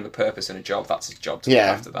a purpose and a job. That's his job to look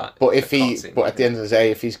after that. But at the end of the day,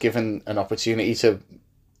 if he's given an opportunity to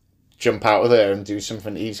jump out of there and do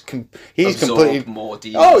something, he's completely more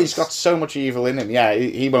demons. Oh, he's got so much evil in him. Yeah,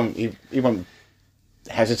 he won't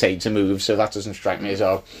hesitate to move. So that doesn't strike me as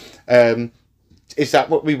odd. Is that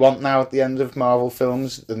what we want now at the end of Marvel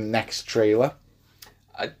films? The next trailer?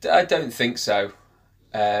 I don't think so.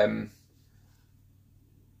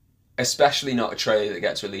 Especially not a trailer that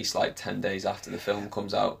gets released 10 days after the film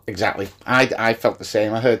comes out. Exactly. I felt the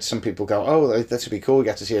same. I heard some people go, "Oh, this would be cool. We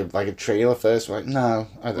get to see a trailer first." No,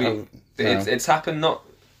 no. It's happened.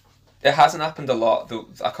 It hasn't happened a lot.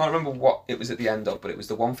 I can't remember what it was at the end of, but it was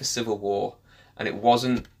the one for Civil War, and it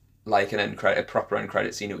wasn't like a proper end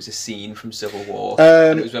credit scene. It was a scene from Civil War,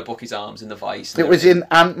 and it was where Bucky's arms in the vice. It was in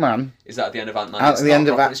Ant-Man. Is that at the end of Ant-Man? At the end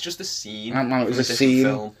of It's just a scene. Ant-Man, it was from a scene.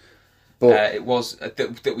 film. But It was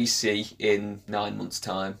that we see in 9 months'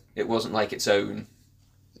 time. It wasn't like its own.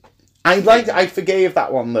 I forgave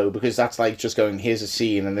that one though, because that's like just going, here's a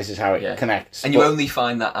scene and this is how it connects. And you only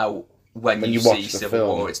find that out when you watch see the Civil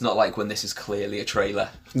film. War. It's not like when this is clearly a trailer.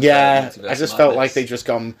 Yeah, I just felt like they just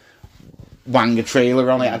gone wang a trailer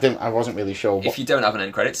on it. I wasn't really sure. If you don't have an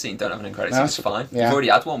end credit scene, don't have an end credit scene. It's fine. Yeah. You've already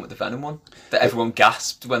had one with the Venom one that everyone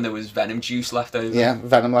gasped when there was Venom juice left over. Yeah,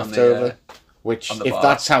 Venom left over. Which, if bar.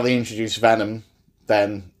 that's how they introduce Venom,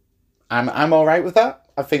 then I'm all right with that.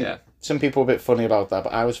 I think some people were a bit funny about that,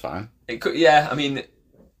 but I was fine. It could, yeah. I mean,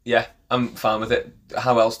 yeah, I'm fine with it.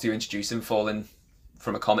 How else do you introduce him falling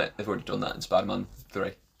from a comet? They've already done that in Spider-Man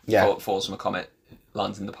 3. Yeah, falls from a comet,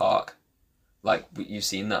 lands in the park. Like you've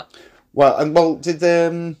seen that. Well, did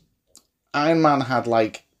Iron Man had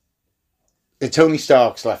like Tony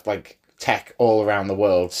Stark's left like tech all around the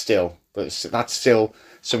world still, but that's still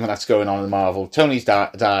something that's going on in Marvel. Tony's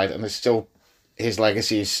died, and there's still his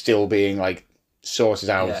legacy is still being like sorted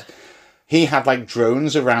out. Yeah. He had like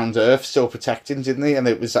drones around Earth still protecting, didn't he? And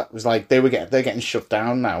it was like they're getting shut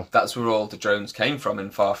down now. That's where all the drones came from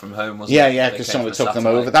in Far From Home, wasn't it? Yeah, because someone took them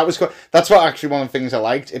over. That's what actually one of the things I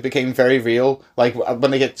liked. It became very real. Like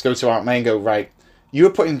when they get to go to Aunt May and go, right, you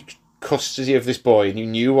were put in custody of this boy and you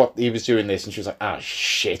knew what he was doing this, and she was like, ah,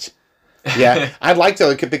 shit. Yeah, I liked it.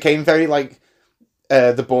 Like, it became very like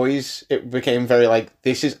the boys. It became very like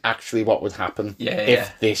this is actually what would happen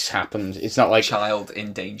if this happened. It's not like child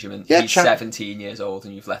endangerment. Yeah, he's 17 years old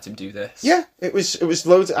and you've let him do this. Yeah, it was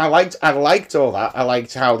loads. I liked all that. I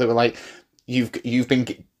liked how they were like,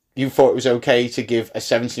 you thought it was okay to give a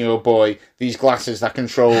 17-year-old boy these glasses that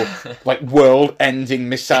control like world-ending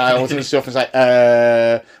missiles and stuff. It's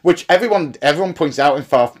like, which everyone points out in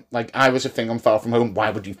I was a thing on Far From Home.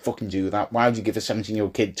 Why would you fucking do that? Why would you give a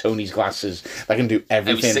 17-year-old kid Tony's glasses that can do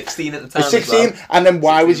everything? He was 16 at the time. 16, and then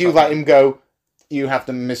why would you let him go? You have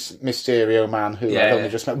the Mysterio man who I've only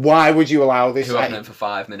just met. Why would you allow this? Who I've known for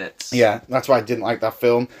 5 minutes. Yeah, that's why I didn't like that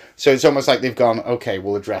film. So it's almost like they've gone, okay,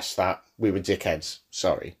 we'll address that. We were dickheads.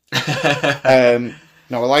 Sorry. No,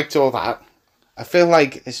 I liked all that. I feel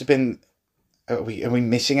like it's been... Are we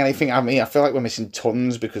missing anything? I mean, I feel like we're missing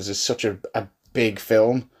tons because it's such a big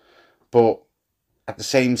film. But at the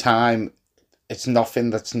same time, it's nothing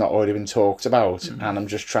that's not already been talked about. Mm-hmm. And I'm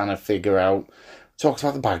just trying to figure out... Talked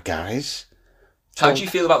about the bad guys. How do you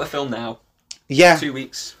feel about the film now? Yeah. 2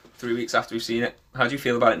 weeks, 3 weeks after we've seen it. How do you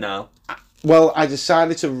feel about it now? Well, I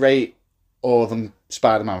decided to rate all the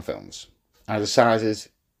Spider-Man films. I decided,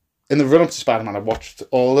 in the run-up to Spider-Man, I watched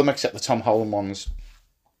all of them except the Tom Holland ones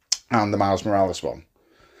and the Miles Morales one.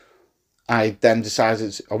 I then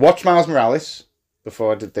decided, I watched Miles Morales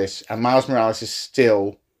before I did this, and Miles Morales is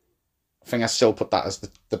still, I think I still put that as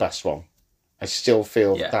the best one. I still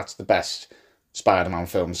feel that's the best Spider-Man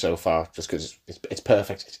film so far, just because it's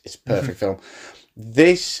perfect. It's a perfect film.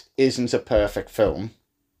 This isn't a perfect film.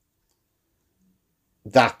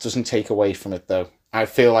 That doesn't take away from it, though. I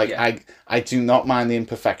feel like I do not mind the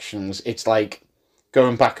imperfections. It's like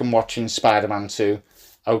going back and watching Spider-Man 2.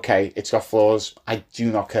 Okay, it's got flaws. I do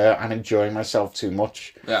not care. I'm enjoying myself too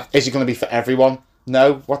much. Yeah. Is it going to be for everyone?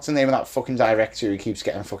 No. What's the name of that fucking director who keeps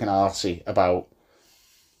getting fucking arsey about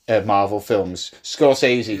Marvel films?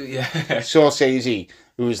 Scorsese. Yeah. Scorsese,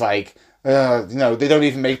 who was like, they don't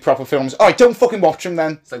even make proper films. All right, don't fucking watch them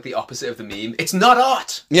then. It's like the opposite of the meme. It's not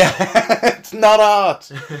art. Yeah, it's not art.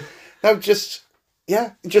 No, just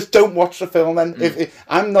don't watch the film then. If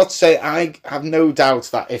I'm not saying, I have no doubt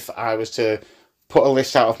that if I was to put a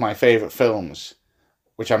list out of my favourite films,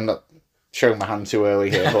 which I'm not showing my hand too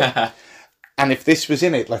early here, but, and if this was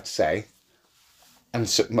in it, let's say, and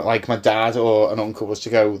so, like my dad or an uncle was to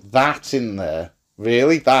go, that's in there,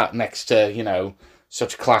 really? That next to,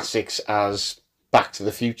 such classics as Back to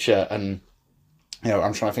the Future and,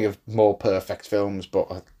 I'm trying to think of more perfect films,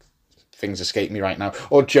 but things escape me right now.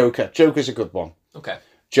 Or Joker. Joker's a good one. Okay.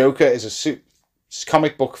 Joker is a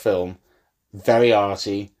comic book film, very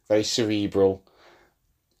arty, very cerebral.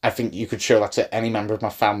 I think you could show that to any member of my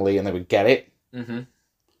family and they would get it. Mm-hmm.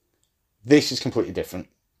 This is completely different.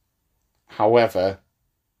 However,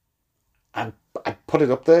 I put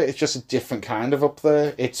it up there. It's just a different kind of up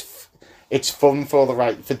there. It's fun for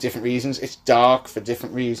different reasons. It's dark for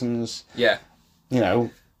different reasons. Yeah.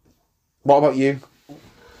 What about you?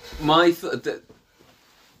 My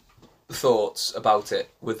thoughts about it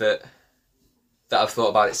were that I've thought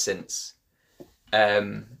about it since,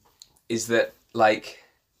 is that, like,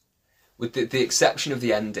 with the exception of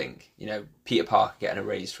the ending, you know, Peter Parker getting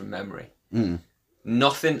erased from memory,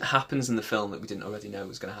 nothing happens in the film that we didn't already know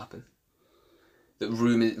was going to happen. That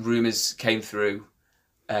rumors came through,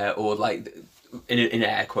 or like in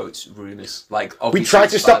air quotes, rumors. Like we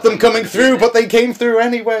tried to stop them coming through, but they came through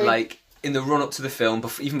anyway. Like in the run up to the film,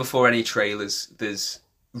 even before any trailers, there's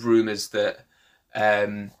rumors that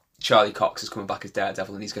Charlie Cox is coming back as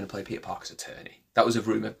Daredevil and he's going to play Peter Parker's attorney. That was a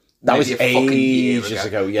rumor. That was a fucking year ages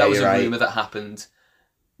ago. Yeah, that was you're a right. rumor that happened.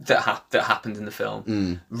 That happened in the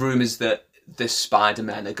film. Rumors that the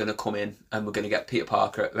Spider-Men are going to come in and we're going to get Peter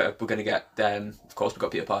Parker. We're going to get, of course, we've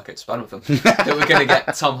got Peter Parker. It's Spider-Man film. That we're going to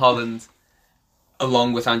get Tom Holland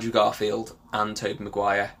along with Andrew Garfield and Tobey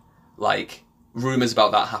Maguire. Like rumors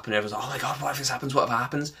about that happening. Everyone's like, "Oh my god, what if this happens? Whatever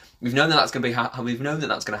happens?" We've known that that's going to be. We've known that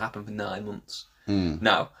that's going to happen for 9 months.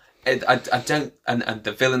 Now, I don't. And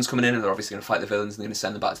the villains coming in, and they're obviously going to fight the villains, and they're going to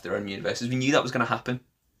send them back to their own universes. We knew that was going to happen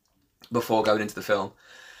before going into the film.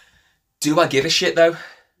 Do I give a shit though?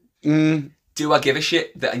 Do I give a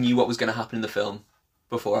shit that I knew what was going to happen in the film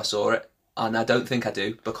before I saw it? And I don't think I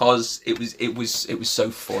do, because it was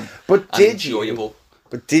so fun. But and did enjoyable. you?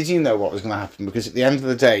 But did you know what was going to happen? Because at the end of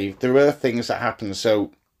the day, there were things that happened.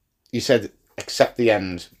 So you said, except the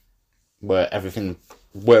end, where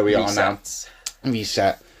we are now,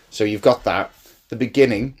 reset. So you've got that. The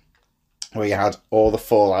beginning, where you had all the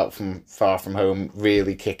fallout from Far From Home,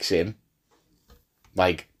 really kicks in.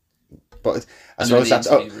 Like, but I suppose that's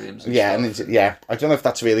I don't know if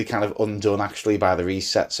that's really kind of undone actually by the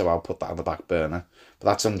reset. So I'll put that on the back burner. But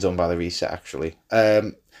that's undone by the reset actually.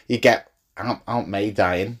 You get Aunt May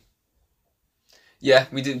dying. Yeah,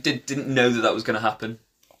 we didn't know that was going to happen.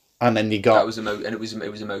 And then you got that was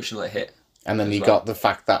it was emotional. It hit. And then you got the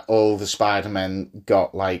fact that all the Spider-Men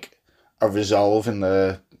got like a resolve in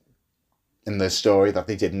the story that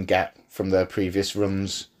they didn't get from their previous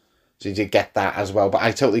runs. So you did get that as well. But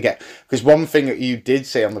I totally get, because one thing that you did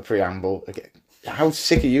say on the preamble, how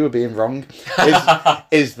sick are you of being wrong,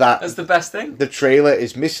 is that that's the best thing. The trailer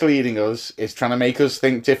is misleading us, is trying to make us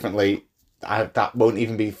think differently. That won't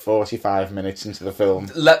even be 45 minutes into the film.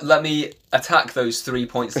 Let me attack those 3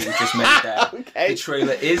 points that you just made there. Okay. The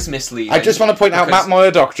trailer is misleading. I just want to point out Matt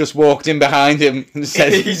Murdock just walked in behind him and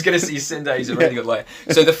said... he's sitting there, he's a really good liar.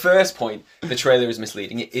 So the first point, the trailer is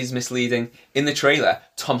misleading. It is misleading. In the trailer,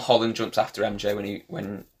 Tom Holland jumps after MJ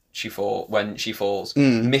when she falls.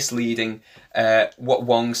 Misleading. What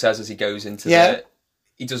Wong says as he goes into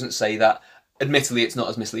he doesn't say that. Admittedly, it's not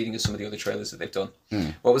as misleading as some of the other trailers that they've done.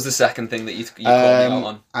 What was the second thing that you called me out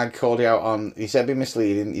on? I called you out on... You said be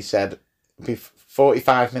misleading. You said be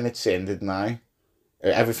 45 minutes in, didn't I?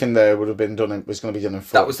 Everything there would have been done. Was going to be done in 45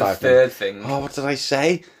 minutes. That was the third thing. Oh, what did I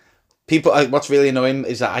say? People... what's really annoying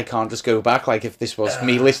is that I can't just go back, like if this was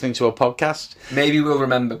me listening to a podcast. Maybe we'll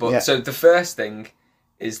remember. But so the first thing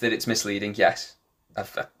is that it's misleading, yes.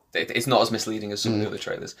 It's not as misleading as some of the other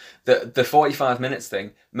trailers. The 45 minutes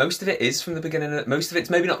thing, most of it is from the beginning. Most of it's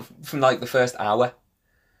maybe not from like the first hour.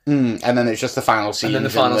 And then it's just the final scene. And then the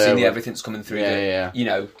final scene, everything's coming through. Yeah. You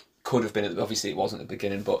know, could have been, obviously it wasn't at the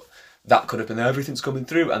beginning, but that could have been everything's coming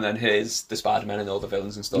through. And then here's the Spider-Man and all the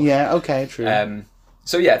villains and stuff. Yeah, okay, true.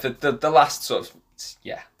 So yeah, the last sort of,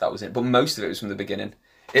 that was it. But most of it was from the beginning.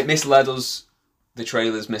 It misled us, the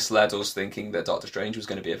trailers misled us thinking that Doctor Strange was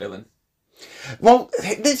going to be a villain. Well,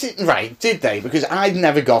 this is right, did they? Because I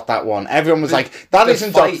never got that one. Everyone was like, that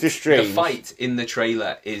isn't Doctor Strange. The fight in the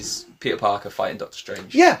trailer is Peter Parker fighting Doctor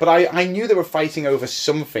Strange. Yeah, but I knew they were fighting over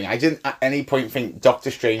something. I didn't at any point think Doctor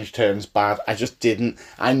Strange turns bad. I just didn't.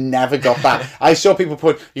 I never got that. I saw people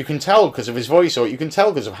put, you can tell because of his voice, or you can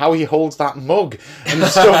tell because of how he holds that mug, and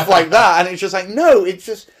stuff like that. And it's just like, no, it's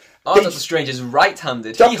just... Doctor Strange is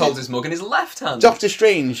right-handed. He holds his mug in his left hand. Doctor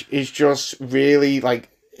Strange is just really, like...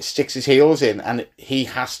 sticks his heels in, and he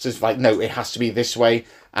has to no, it has to be this way.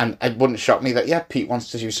 And it wouldn't shock me that Pete wants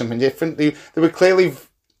to do something different. They were clearly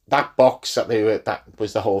that box that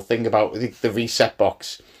was the whole thing about the reset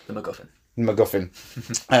box, the MacGuffin.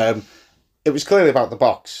 It was clearly about the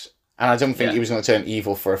box, and I don't think he was going to turn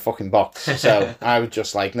evil for a fucking box. So I was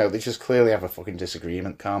just like, no, they just clearly have a fucking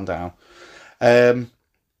disagreement. Calm down.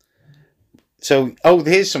 So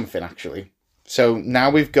here's something actually. So now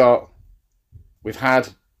we've had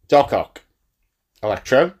Doc Ock,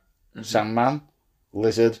 Electro, Sandman,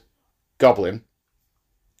 Lizard, Goblin.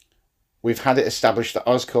 We've had it established that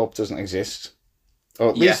Oscorp doesn't exist. Or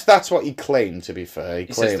at least that's what he claimed, to be fair.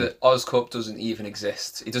 He says that Oscorp doesn't even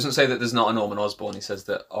exist. He doesn't say that there's not a Norman Osborn. He says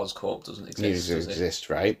that Oscorp doesn't exist.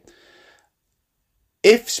 Right?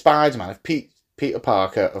 If Spider-Man, if Peter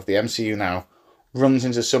Parker of the MCU now runs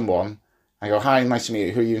into someone, I go, hi, nice to meet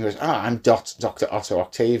you. Who are you? He goes, I'm Dr. Otto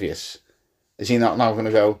Octavius. Is he not now going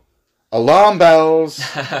to go, alarm bells?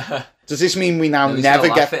 Does this mean we now No, he's never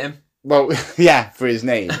gonna get... laugh at him. Well, yeah, for his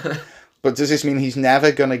name. But does this mean he's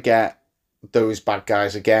never going to get those bad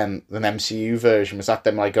guys again? An MCU version? Was that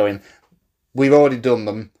them like going, we've already done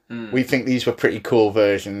them. We think these were pretty cool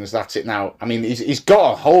versions. That's it now. I mean, he's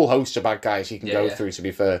got a whole host of bad guys he can go through, to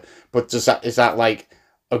be fair. But is that like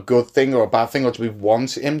a good thing or a bad thing? Or do we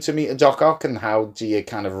want him to meet a Doc Ock? And how do you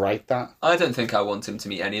kind of write that? I don't think I want him to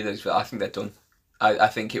meet any of those, but I think they're done. I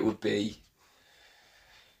think it would be...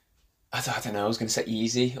 I don't know, I was going to say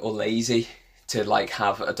easy or lazy to like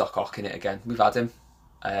have a Doc Ock in it again. We've had him.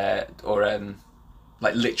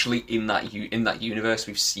 Like literally in that universe,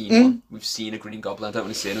 we've seen one. We've seen a Green Goblin. I don't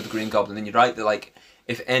want to see another Green Goblin. And you're right that like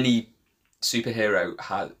if any superhero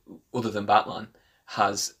had, other than Batman,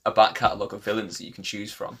 has a back catalogue of villains that you can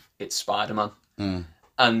choose from, it's Spider-Man.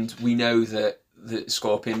 And we know that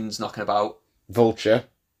Scorpion's knocking about.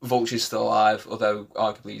 Vulture's still alive, although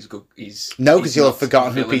arguably he's good. No, because you'll have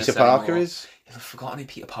forgotten who Peter Parker is. You'll have forgotten who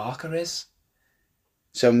Peter Parker is.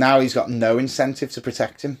 So now he's got no incentive to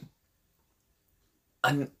protect him.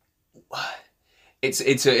 And it's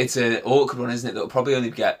an awkward one, isn't it? That'll probably only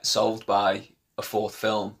get solved by a fourth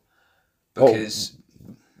film, because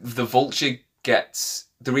the Vulture gets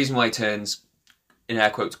the reason why he turns, in air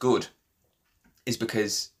quotes, good, is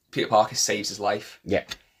because Peter Parker saves his life. Yeah,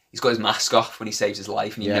 he's got his mask off when he saves his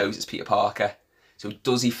life, and he knows it's Peter Parker. So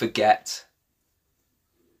does he forget?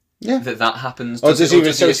 Yeah, that happens. Or does he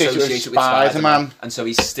associate it with Spider-Man? And so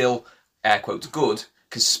he's still air quotes good,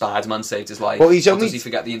 because Spider-Man saved his life. Well, does he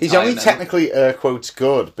forget the entire... He's only technically air quotes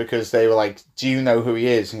good because they were like, do you know who he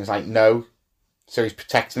is? And he's like, no. So he's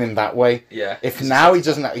protecting him that way. Yeah. If now he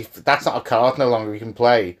doesn't... If that's not a card no longer he can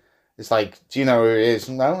play. It's like, do you know who he is?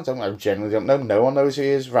 No, I don't know. Generally don't know. No one knows who he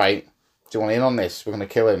is. Right. Do you want in on this? We're going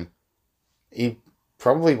to kill him. He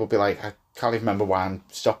probably would be like, I can't even remember why I'm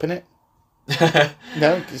stopping it.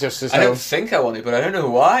 No, just as I don't think I want it, but I don't know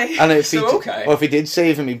why. And if or if he did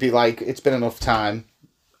save him, he'd be like, it's been enough time.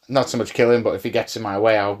 Not so much kill him, but if he gets in my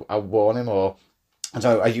way, I'll warn him. Or I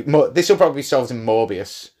don't know. This will probably be solved in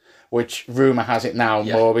Morbius, which rumour has it now.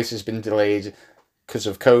 Yeah. Morbius has been delayed because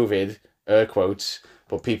of COVID, air quotes.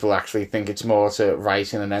 But people actually think it's more to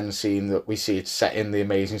write in an end scene that we see it set in the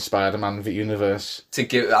Amazing Spider-Man universe.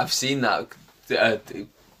 I've seen that.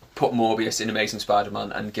 Put Morbius in Amazing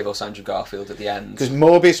Spider-Man and give us Andrew Garfield at the end. Because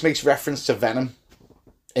Morbius makes reference to Venom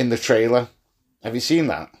in the trailer. Have you seen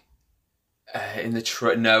that? In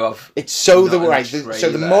the no, I've. It's so the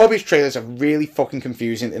Morbius trailers are really fucking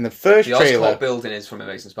confusing. In the first trailer, Oscorp building is from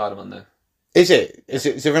Amazing Spider-Man, though. Is it? Is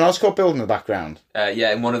there an Oscorp building in the background?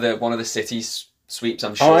 Yeah, in one of the cities sweeps.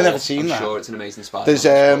 I'm sure. I've never seen that. I'm sure it's an Amazing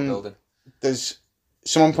Spider-Man building. There's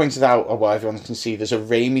someone pointed out, or what everyone can see. There's a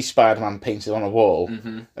Raimi Spider-Man painted on a wall.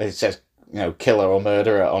 It says, killer or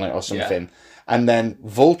murderer on it or something. And then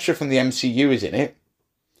Vulture from the MCU is in it.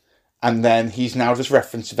 And then he's now just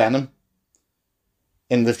referenced Venom.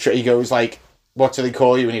 In the he goes like, what do they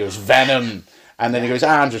call you? And he goes, Venom. And then he goes,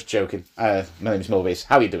 I'm just joking. My name's Morbius.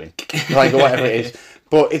 How are you doing? Like, whatever it is.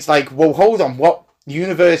 But it's like, well, hold on. What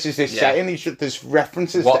universe is this set in? There's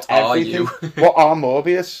references to everything. What are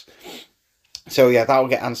Morbius? So, yeah, that will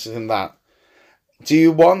get answered in that. Do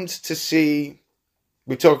you want to see...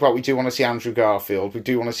 We do want to see Andrew Garfield. We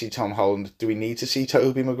do want to see Tom Holland. Do we need to see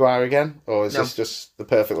Tobey Maguire again? Or is this just the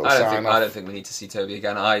perfect little sign-off? I don't think we need to see Tobey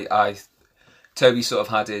again. Tobey sort of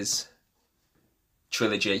had his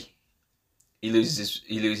trilogy. He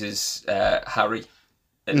loses Harry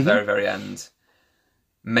at the very, very end.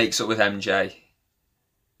 Makes up with MJ.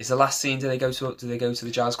 Is the last scene? Do they go to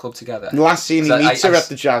the jazz club together? The last scene, he meets her at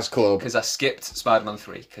the jazz club. Because I skipped Spider-Man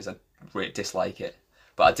 3 because I really dislike it,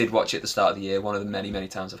 but I did watch it at the start of the year. One of the many, many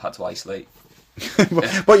times I've had to isolate.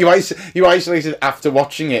 But you isolated after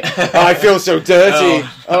watching it. Oh, I feel so dirty.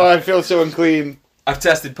 Oh, I feel so unclean. I've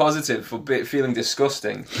tested positive for feeling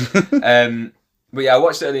disgusting. But yeah, I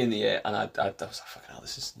watched it early in the year, and I was like, fucking hell,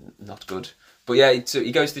 this is not good. But yeah,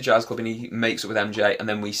 he goes to the jazz club and he makes up with MJ, and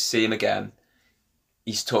then we see him again.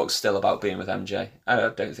 He talks still about being with MJ. I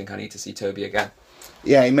don't think I need to see Tobey again.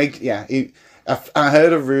 Yeah, I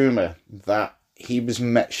heard a rumour that she was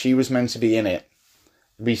meant to be in it.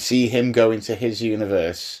 We see him go into his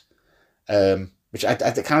universe, which I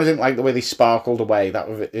kind of didn't like the way they sparkled away. That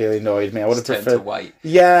really annoyed me. I would have preferred to white.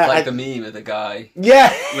 Yeah, like the meme of the guy.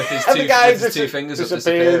 Yeah, with his two fingers up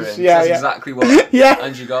disappearing. Yeah, That's exactly what yeah.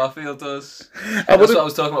 Andrew Garfield does. That's what I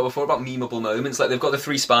was talking about before, about memeable moments. Like they've got the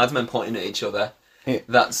three Spider-Men pointing at each other. Yeah.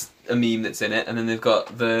 That's a meme that's in it, and then they've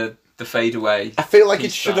got the fade away. I feel like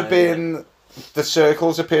it should have been the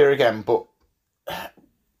circles appear again, but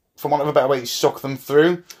for want of a better way, suck them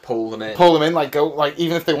through, Pull them in. like go, like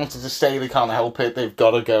even if they wanted to stay, they can't help it. They've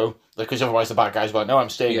got to go because otherwise the bad guys are like, no, I'm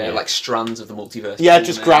staying Yeah, here. like strands of the multiverse. Yeah, pull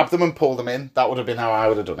just them grab in. them and pull them in. That would have been how I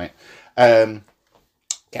would have done it.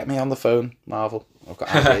 Get me on the phone, Marvel. I've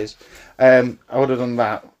got ideas. I would have done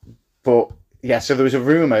that. But, yeah, so there was a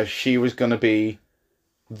rumour she was going to be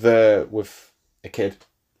there with a kid.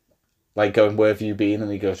 Like, going, where have you been?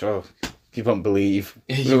 And he goes, oh, you won't believe.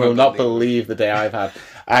 You will not believe the day I've had.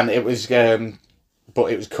 And it was,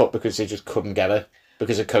 but it was cut because they just couldn't get her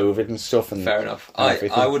because of COVID and stuff. And Fair enough.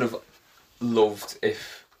 everything. I would have loved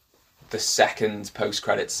if the second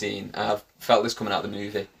post-credit scene, and I've felt this coming out of the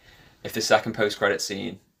movie, if the second post-credit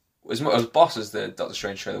scene, as boss as the Doctor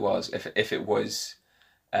Strange trailer was, if it was,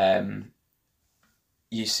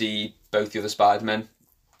 you see both the other Spider-Men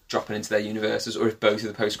dropping into their universes, or if both of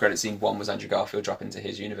the post-credit scene, one was Andrew Garfield dropping into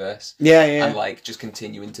his universe. Yeah, yeah. And, like, just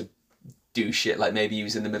continuing to do shit, like maybe he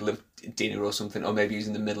was in the middle of dinner or something, or maybe he was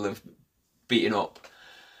in the middle of beating up,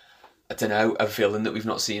 I don't know, a villain that we've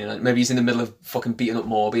not seen. Maybe he's in the middle of fucking beating up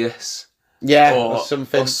Morbius. Yeah, or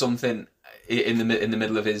something. Or something in the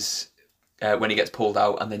middle of his when he gets pulled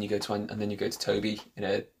out, and then you go to Toby in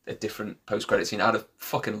a different post credit scene. I'd have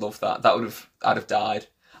fucking loved that. I'd have died.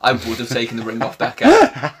 I would have taken the ring off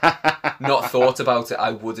Becca. Not thought about it. I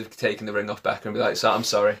would have taken the ring off Becca and be like, "So I'm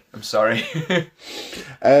sorry.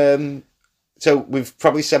 So we've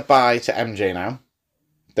probably said bye to MJ now.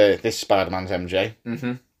 This Spider-Man's MJ.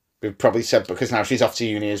 Mm-hmm. We've probably said because now she's off to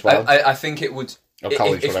uni as well. I think it would. Or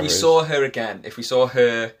college, if we saw her again, if we saw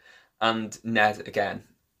her and Ned again,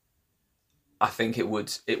 I think it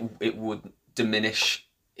would diminish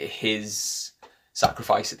his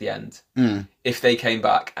sacrifice at the end. If they came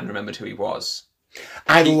back and remembered who he was.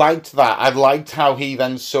 I liked that. I liked how he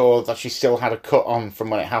then saw that she still had a cut on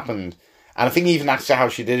from when it happened. And I think he even asked her how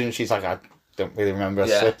she did it, and she's like, I don't really remember, I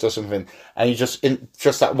slipped or something. And he just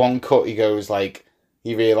that one cut, he goes like,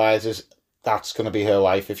 he realises that's going to be her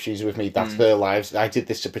life if she's with me. That's their lives. I did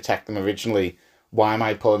this to protect them originally. Why am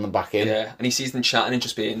I pulling them back in? Yeah, and he sees them chatting and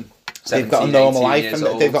just being 17, they've got a normal life years and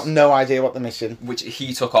old, they've got no idea what they're missing. which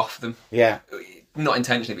he took off them. Yeah. Not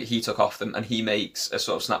intentionally, but he took off them, and he makes a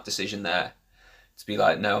sort of snap decision there to be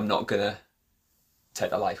like, no, I'm not going to take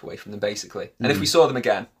their life away from them, basically. And if we saw them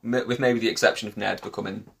again, with maybe the exception of Ned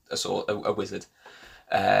becoming a wizard,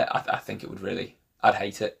 I think it would really... I'd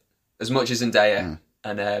hate it. As much as Zendaya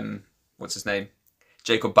and... what's his name?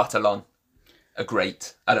 Jacob Batalon are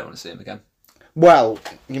great. I don't want to see him again. Well,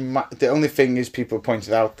 the only thing is people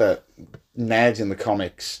pointed out that Ned in the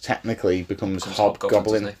comics technically becomes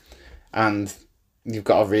Hobgoblin. Doesn't he? And you've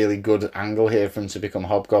got a really good angle here for him to become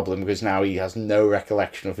Hobgoblin because now he has no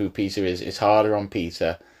recollection of who Peter is. It's harder on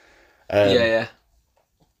Peter. Yeah.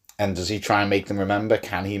 And does he try and make them remember?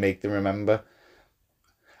 Can he make them remember?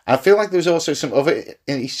 I feel like there's also some other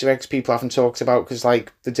Easter eggs people haven't talked about because,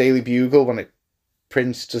 like, the Daily Bugle, when it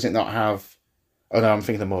prints, does it not have... Oh, no, I'm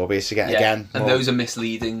thinking of Morbius again. And those are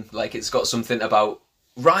misleading. Like, it's got something about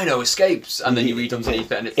Rhino escapes, and then you read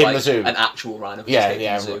underneath it, and it's in like the zoo. an actual Rhino Yeah, escape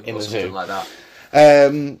yeah, in the zoo, in or the something zoo. like that.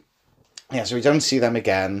 Yeah, so we don't see them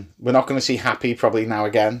again. We're not going to see Happy probably now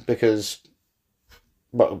again because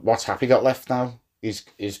what's Happy got left now? He's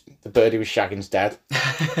the bird he was shagging's dead.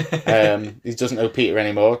 He doesn't know Peter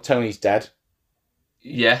anymore. Tony's dead.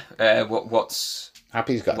 Yeah. What's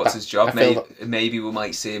Happy's got his job? I feel Maybe we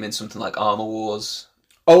might see him in something like Armor Wars.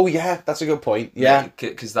 Oh yeah, that's a good point. Yeah,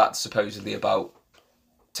 because that's supposedly about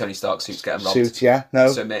Tony Stark's suits getting robbed. Suits, yeah. No.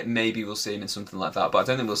 So maybe we'll see him in something like that, but I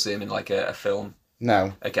don't think we'll see him in like a film.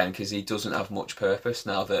 No. Again, because he doesn't have much purpose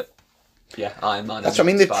now that, Iron Man. That's what I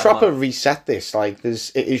mean. They've proper reset this. Like,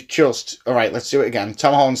 it is just all right. Let's do it again.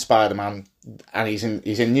 Tom Holland Spider-Man, and he's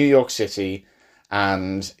in New York City,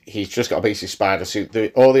 and he's just got a basic spider suit.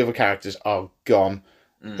 All the other characters are gone.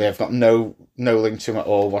 They've got no link to him at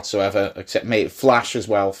all whatsoever, except Flash as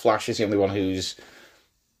well. Flash is the only one who's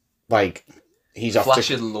like he's off.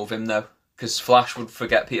 Flash would love him though, because Flash would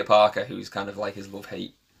forget Peter Parker, who's kind of like his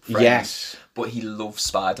love-hate friend. Yes, but he loves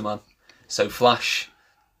Spider-Man, so Flash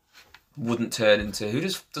wouldn't turn into... Who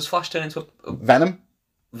does Flash turn into? Venom.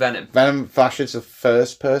 Venom. Flash is the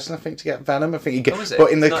first person, I think, to get Venom. I think he gets... Is it?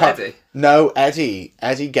 But in the Not Eddie? No, Eddie.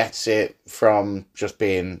 Eddie gets it from just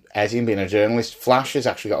being Eddie and being a journalist. Flash has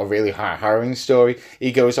actually got a really harrowing story.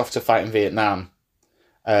 He goes off to fight in Vietnam.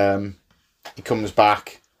 He comes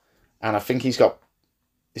back, and I think he's got...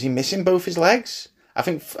 Is he missing both his legs? I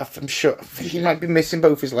think he might be missing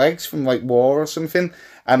both his legs from like war or something,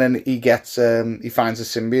 and then he gets he finds a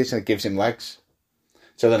symbiote and it gives him legs.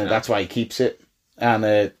 So then that's why he keeps it, and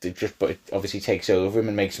but it obviously takes over him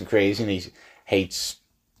and makes him crazy, and he hates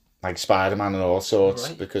like Spider-Man and all sorts,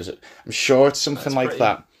 Right. because I'm sure it's something That's like pretty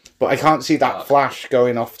that. But I can't see that dark. Flash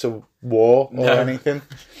going off to war or No. anything.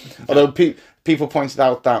 Although people pointed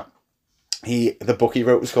out that the book he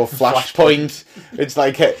wrote was called Flashpoint. It's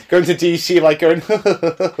like going to DC, like going.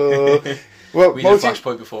 Well, We did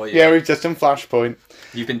Flashpoint before, yeah, we've just done Flashpoint.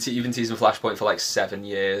 You've been teasing Flashpoint for like 7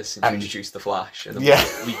 years since you And- introduced the Flash, and then Yeah.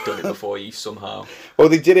 we've done it before you somehow. Well,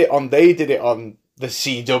 they did it on the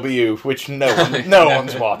CW, which no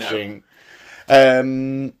one's watching. I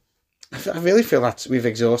really feel that we've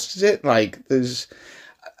exhausted it. Like, there's.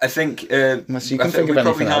 I think Unless you can I think think of we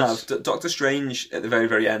probably anything else. have. Doctor Strange at the very,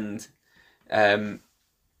 very end.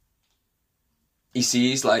 He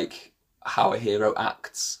sees like how a hero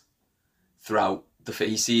acts throughout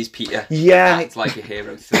he sees Peter Yeah. act like a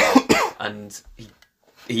hero throughout, and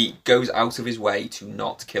he goes out of his way to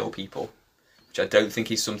not kill people, which I don't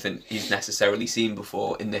think is something he's necessarily seen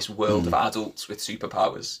before in this world of adults with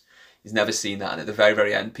superpowers. He's never seen that, and at the very,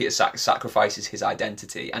 very end, Peter sacrifices his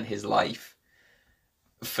identity and his life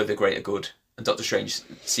for the greater good. And Doctor Strange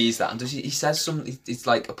sees that, and he says something. It's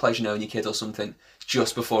like a pleasure knowing your kid or something,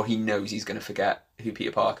 just before he knows he's going to forget who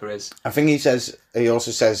Peter Parker is. I think he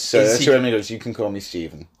also says, sir, Is he- to him, he goes, you can call me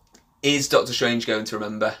Stephen. Is Doctor Strange going to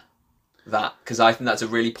remember that? Because I think that's a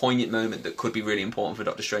really poignant moment that could be really important for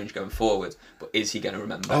Doctor Strange going forward. But is he going to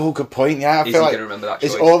remember? Oh, good point. Yeah, I Is feel he like going to remember that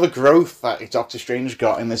is choice? all the growth that Doctor Strange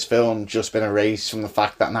got in this film just been erased from the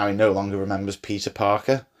fact that now he no longer remembers Peter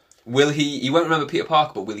Parker? Will he won't remember Peter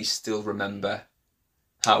Parker, but will he still remember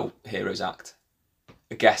how heroes act?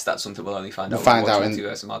 I guess that's something we'll only find out when we watch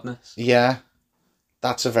Multiverse of Madness. Yeah,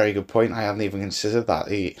 that's a very good point. I hadn't even considered that.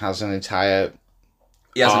 He has an entire...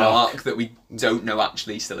 He has an Arc. arc that we don't know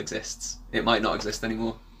actually still exists. It might not exist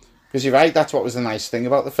anymore. Because you're right, that's what was the nice thing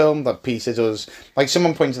about the film, that Peter does... Like,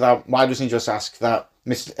 someone pointed out, why doesn't he just ask that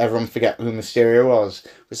everyone forget who Mysterio was?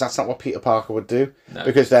 Because that's not what Peter Parker would do. No.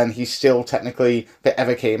 Because then he's still technically, if it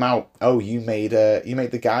ever came out, oh, you made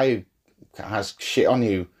the guy who has shit on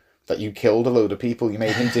you, that you killed a load of people, you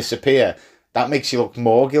made him disappear. That makes you look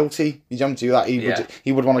more guilty. You don't do that.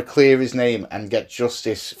 He would want to clear his name and get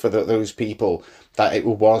justice for those people, that it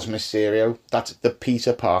was Mysterio. That's the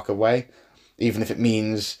Peter Parker way. Even if it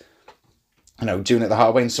means... doing it the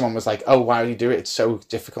hard way, and someone was like, oh, why do you do it? It's so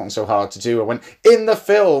difficult and so hard to do. I went, in the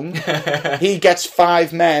film, he gets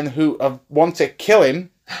 5 men who want to kill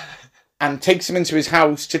him and takes him into his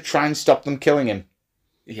house to try and stop them killing him.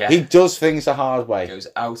 Yeah. He does things the hard way. Goes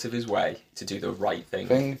out of his way to do the right thing.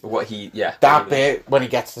 That really. bit, when he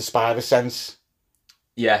gets the spider sense,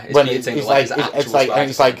 Yeah, it's when Peter he's Tingle, like, his actual it's like, and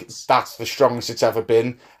he's like, sense. that's the strongest it's ever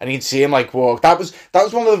been. And you'd see him like walk. That was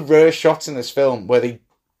one of the rare shots in this film where they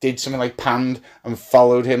did something like panned and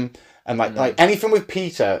followed him, and like anything with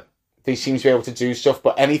Peter, they seem to be able to do stuff.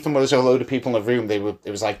 But anything where there's a load of people in the room, it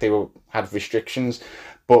was like they had restrictions.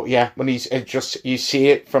 But yeah, when you see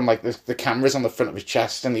it from like the cameras on the front of his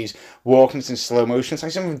chest, and he's walking in slow motion. It's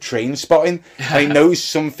like something train spotting, and he knows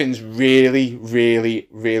something's really, really,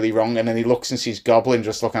 really wrong. And then he looks and sees Goblin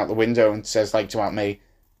just looking out the window and says, like, to Aunt May,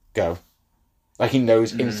 "Go." Like, he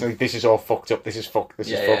knows instantly, this is all fucked up. This is fucked. This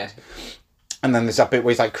is fucked. And then there's that bit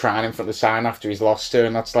where he's like crying in front of the sign after he's lost her,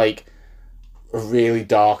 and that's like a really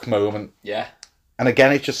dark moment. Yeah. And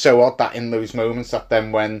again, it's just so odd that in those moments, that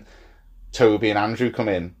then when Toby and Andrew come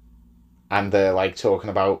in and they're like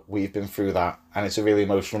talking about, we've been through that, and it's a really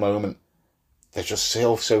emotional moment, they're just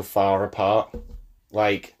still so far apart.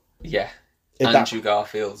 Like, Yeah. Is Andrew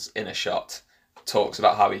Garfield's in a shot talks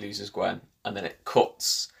about how he loses Gwen, and then it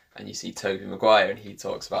cuts and you see Tobey Maguire and he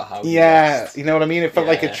talks about how he yeah, lost. you know what I mean? It felt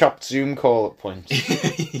like a Yeah. chopped Zoom call at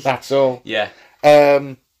points. That's all. Yeah.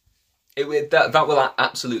 Um, That will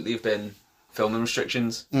absolutely have been filming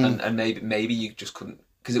restrictions, and maybe you just couldn't,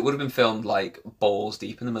 because it would have been filmed like balls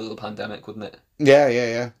deep in the middle of the pandemic, wouldn't it? yeah.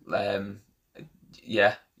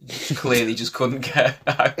 Yeah, you clearly just couldn't get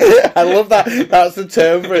out. I love that. That's the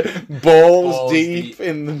term for it. Balls deep deep.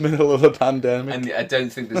 in the middle of a pandemic. And I don't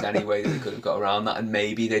think there's any way that they could have got around that. And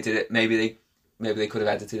maybe they did it. Maybe they could have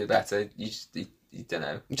edited it better. You don't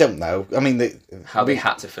know You don't know. I mean, they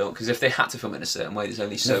had to film, because if they had to film it in a certain way, there's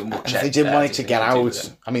only so much. if they didn't want it to editing get they could do out. with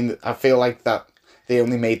it. I mean, I feel like that they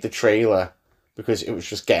only made the trailer because it was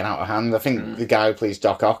just getting out of hand. I think the guy who plays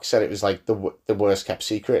Doc Ock said it was like the worst kept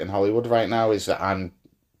secret in Hollywood right now is that I'm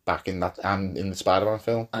in the Spider-Man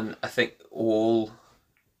film. And I think all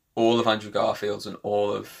of Andrew Garfield's and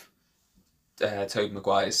all of Tobey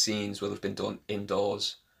Maguire's scenes will have been done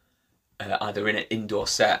indoors, either in an indoor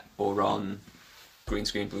set or on green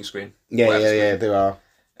screen, blue screen. Yeah, whatever screen. there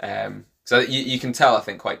are. So you can tell, I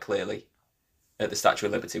think, quite clearly at the Statue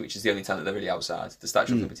of Liberty, which is the only time that they're really outside. The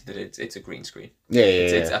Statue of Liberty, it's a green screen.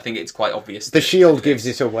 Yeah. I think it's quite obvious. The Shield gives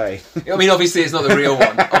it away. I mean, obviously, it's not the real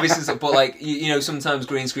one. Obviously, but like you know, sometimes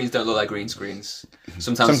green screens don't look like green screens.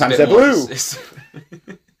 Sometimes they're blue.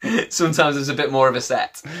 Sometimes there's a bit more of a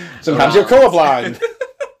set. Sometimes you're colourblind.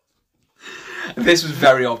 This was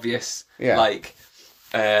very obvious. Yeah. Like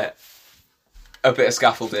a bit of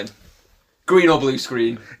scaffolding. Green or blue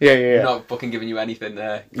screen. Yeah. Not fucking giving you anything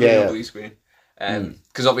there. Green or blue screen.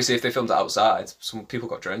 Because obviously if they filmed it outside, some people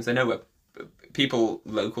got drones. They know where people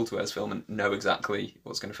local to us film and know exactly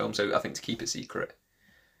what's going to film. So I think to keep it secret.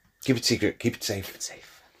 Keep it secret. Keep it safe. Keep it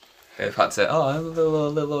safe. They've had to, the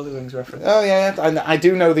Lord of the Rings reference. Oh, yeah. I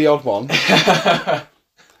do know the odd one.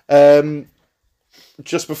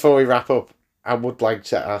 Just before we wrap up, I would like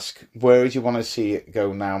to ask, where do you want to see it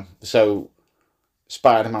go now? So,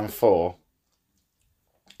 Spider-Man 4,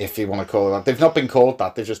 if you want to call it that. They've not been called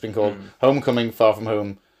that. They've just been called Homecoming, Far From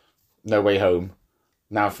Home, No Way Home.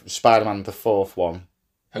 Now, Spider-Man, the fourth one.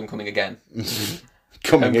 Homecoming again.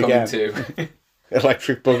 Homecoming again. 2.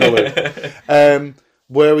 Electric Boogaloo.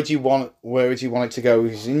 Where would you want it to go?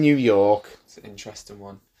 It's in New York. It's an interesting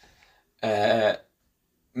one.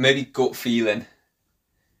 Maybe gut feeling.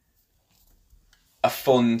 A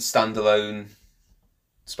fun standalone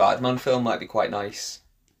Spider-Man film might be quite nice.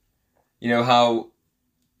 You know how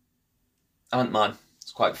Ant-Man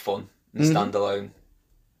is quite fun and standalone.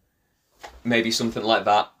 Maybe something like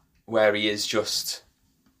that, where he is just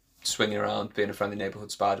swinging around, being a friendly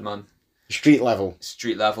neighbourhood Spider-Man. Street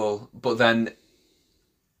level, but then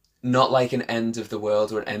not like an end of the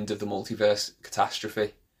world or an end of the multiverse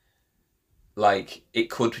catastrophe. Like,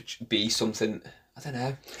 it could be something... I don't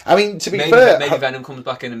know. I mean, to be fair... Maybe Venom comes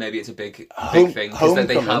back in and maybe it's a big thing. Because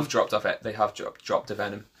they have dropped off it. They have dropped a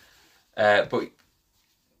Venom. But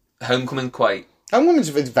Homecoming's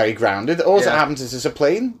very grounded. All that happens is there's a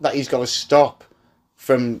plane that he's got to stop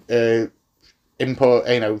from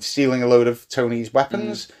stealing a load of Tony's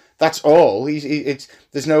weapons. That's all.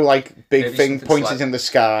 There's no like big maybe thing pointed in the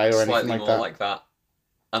sky or anything like that. Like that.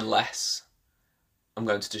 Unless I'm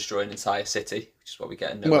going to destroy an entire city, which is what we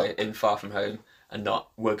get in Far From Home, and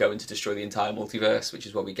not we're going to destroy the entire multiverse, which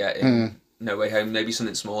is what we get in No Way Home. Maybe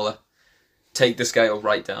something smaller. Take the scale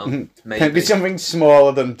right down. Maybe something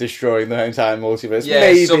smaller than destroying the entire multiverse. Yeah,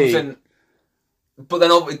 maybe something. But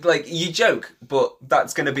then, like, you joke, but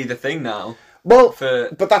that's going to be the thing now. Well,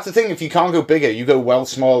 but that's the thing. If you can't go bigger, you go well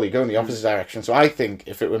smaller. You go in the opposite direction. So I think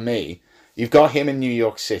if it were me, you've got him in New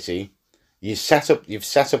York City. You've set up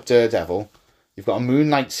Daredevil. You've got a Moon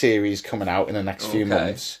Knight series coming out in the next few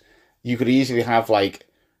months. You could easily have like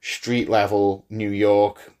street level New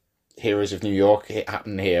York, Heroes of New York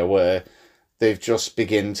happen here, where they've just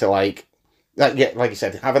begin to like you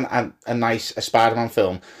said, have a nice Spider-Man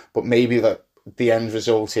film, but maybe the end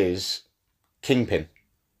result is Kingpin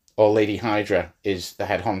or Lady Hydra is the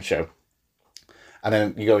head honcho. And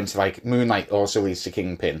then you go into like Moon Knight also leads to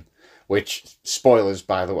Kingpin, which, spoilers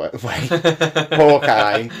by the way,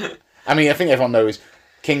 Hawkeye. I mean, I think everyone knows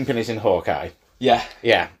Kingpin is in Hawkeye. Yeah.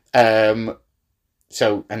 Yeah.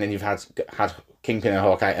 So, and then you've had Kingpin and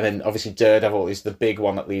Hawkeye, and then obviously Daredevil is the big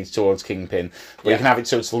one that leads towards Kingpin. But you can have it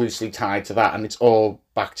so it's loosely tied to that, and it's all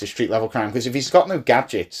back to street level crime. Because if he's got no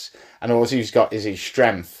gadgets, and all he's got is his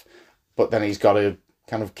strength, but then he's got to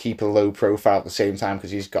kind of keep a low profile at the same time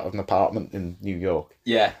because he's got an apartment in New York.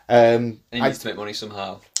 Yeah. And he needs to make money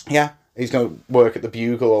somehow. Yeah. He's going to work at the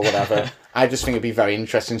Bugle or whatever. I just think it'd be very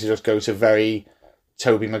interesting to just go to very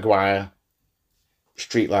Tobey Maguire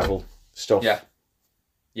street level stuff. Yeah.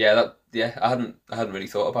 I hadn't really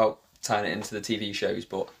thought about tying it into the TV shows,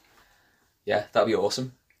 but yeah, that'd be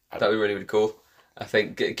awesome. That'd be really, really cool. I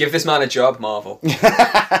think give this man a job, Marvel,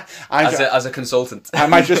 as a consultant. I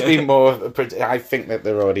might just be more. I think that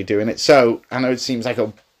they're already doing it. So I know it seems like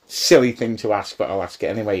a silly thing to ask, but I'll ask it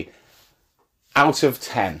anyway. Out of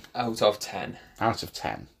 10. Out of 10. Out of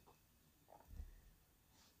 10.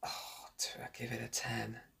 Oh, do I give it a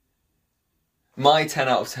 10? My 10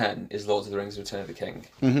 out of 10 is Lord of the Rings: Return of the King.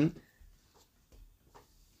 Mm-hmm.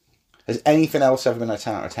 Has anything else ever been a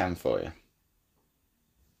 10 out of 10 for you?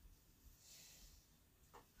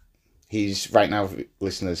 He's, right now,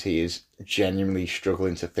 listeners, he is genuinely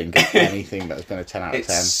struggling to think of anything that has been a 10 out of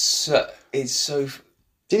 10. It's so...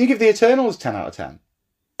 Didn't you give the Eternals 10 out of 10?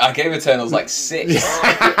 I gave Eternals like 6.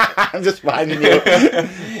 I'm just finding you.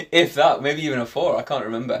 If that, maybe even a 4. I can't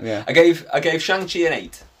remember. Yeah. I gave Shang-Chi an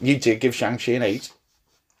 8. You did give Shang-Chi an 8.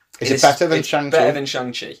 Is it better than Shang-Chi? Better than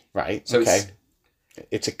Shang-Chi. Right. So okay.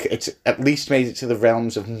 It's at least made it to the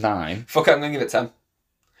realms of 9. Fuck it, I'm going to give it 10.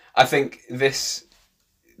 I think this,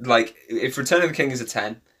 like, if Return of the King is a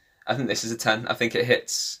 10, I think this is a 10. I think it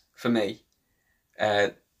hits, for me,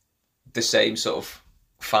 the same sort of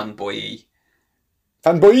fanboy,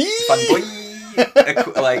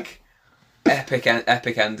 like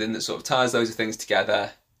epic ending that sort of ties loads of things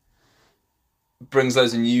together, brings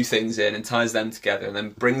loads of new things in and ties them together, and then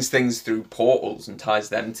brings things through portals and ties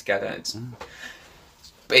them together.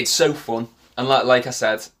 It's so fun, and like I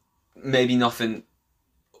said, maybe nothing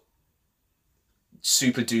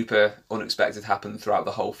super duper unexpected happened throughout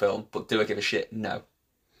the whole film, but do I give a shit? No.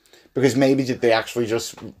 Because maybe did they actually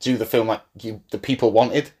just do the film like the people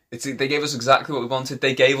wanted? They gave us exactly what we wanted.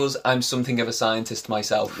 They gave us "I'm something of a scientist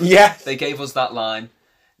myself." Yeah. They gave us that line.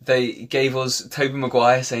 They gave us Tobey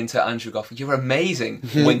Maguire saying to Andrew Garfield, "You're amazing."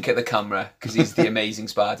 Wink at the camera because he's the amazing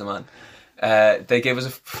Spider-Man. They gave us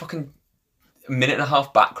a fucking minute and a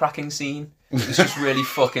half back-cracking scene. It was just really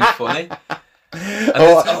fucking funny. And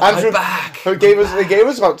Andrew, back. They gave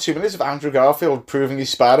us about 2 minutes of Andrew Garfield proving he's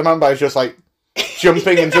Spider-Man by just like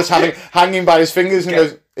jumping and just hanging by his fingers and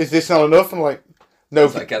goes, "Is this not enough?" And like, no.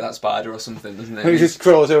 It's like get that spider or something, doesn't it? And he just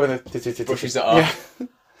crawls over and brushes it off. Yeah.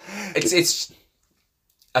 It's.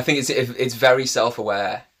 I think it's very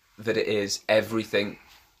self-aware that it is everything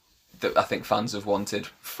that I think fans have wanted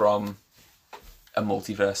from a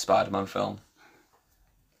multiverse Spider-Man film.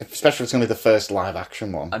 Especially if it's going to be the first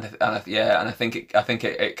live-action one. And I think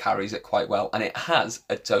it carries it quite well, and it has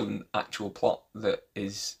its own actual plot that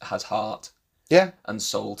has heart, and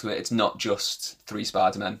soul to it. It's not just three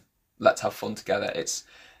Spider-Men. Let's have fun together. It's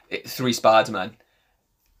three Spider-Men.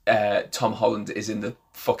 Tom Holland is in the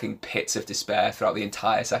fucking pits of despair throughout the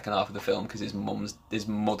entire second half of the film because his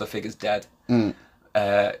mother figure's dead, and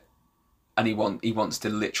he wants to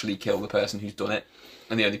literally kill the person who's done it,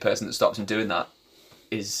 and the only person that stops him doing that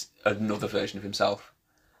is another version of himself,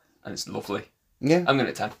 and it's lovely. Yeah, I'm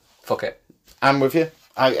gonna 10. Fuck it. I'm with you.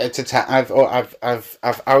 It's a 10.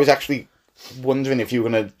 I was actually wondering if you were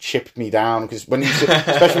gonna chip me down because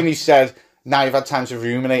especially when you said now you've had time to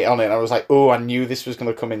ruminate on it, I was like, oh, I knew this was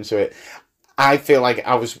gonna come into it. I feel like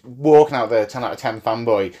I was walking out there 10 out of 10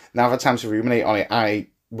 fanboy. Now I've had time to ruminate on it. I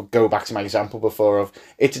would go back to my example before of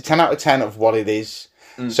it's a 10 out of 10 of what it is.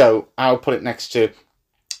 So I'll put it next to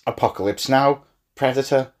Apocalypse Now,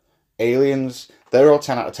 Predator, Aliens. They're all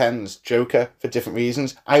 10 out of 10s. Joker, for different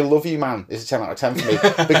reasons. I Love You Man is a 10 out of 10 for me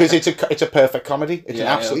because it's a perfect comedy. It's an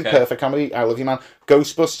absolutely perfect comedy. I Love You Man.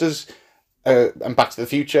 Ghostbusters and Back to the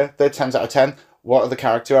Future, they're 10s out of 10. What are the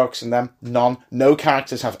character arcs in them? None. No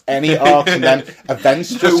characters have any arcs in them. Events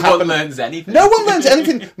just happen. No one learns anything. No one learns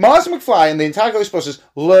anything. Marty McFly and the entire Ghostbusters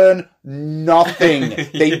learn nothing.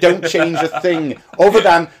 They don't change a thing. Other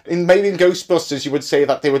than, maybe in Ghostbusters, you would say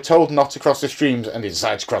that they were told not to cross the streams and they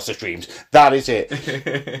decided to cross the streams. That is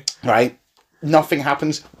it. Right? Nothing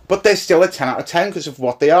happens. But they're still a 10 out of 10 because of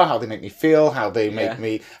what they are, how they make me feel, how they make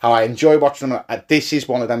me, how I enjoy watching them. This is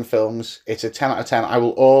one of them films. It's a 10 out of 10. I will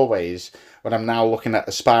always, when I'm now looking at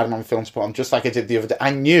a Spider-Man film to put on, just like I did the other day,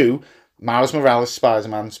 I knew Miles Morales'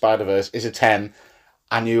 Spider-Man, Spider-Verse is a 10.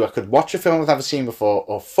 I knew I could watch a film I've never seen before,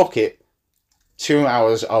 or fuck it, 2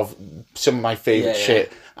 hours of some of my favourite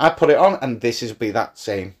shit. I put it on, and this is be that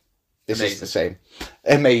same. This is the same.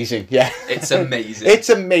 Amazing, yeah. It's amazing. It's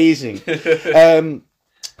amazing.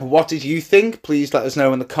 What did you think? Please let us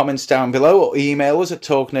know in the comments down below or email us at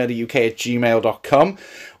talknerdyuk@gmail.com.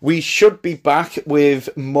 We should be back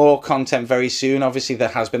with more content very soon. Obviously, there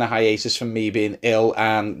has been a hiatus from me being ill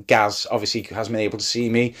and Gaz obviously hasn't been able to see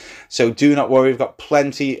me. So do not worry, we've got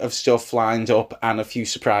plenty of stuff lined up and a few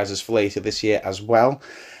surprises for later this year as well.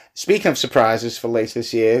 Speaking of surprises for later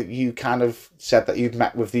this year, you kind of said that you'd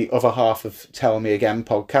met with the other half of Tell Me Again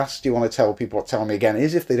podcast. Do you want to tell people what Tell Me Again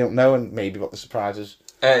is if they don't know and maybe what the surprises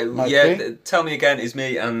Tell Me Again is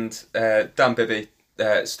me and Dan Bibby,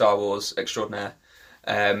 Star Wars extraordinaire,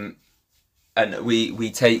 and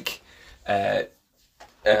we take a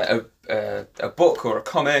book or a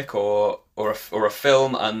comic or a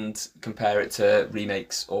film and compare it to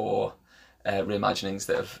remakes or reimaginings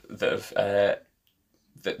that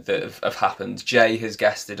have happened. Jay has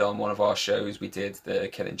guested on one of our shows. We did the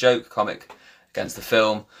Killing Joke comic against the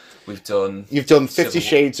film. You've done 50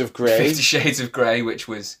 Shades of Grey. 50 Shades of Grey, it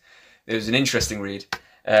was an interesting read.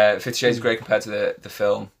 50 Shades of Grey compared to the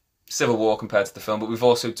film. Civil War compared to the film. But we've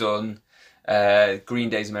also done Green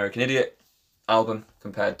Day's American Idiot album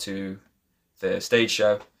compared to the stage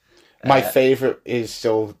show. My favourite is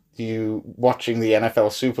still you watching the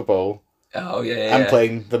NFL Super Bowl. Oh, yeah. And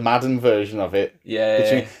playing the Madden version of it.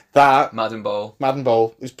 Yeah. That Madden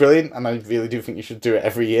Bowl is brilliant, and I really do think you should do it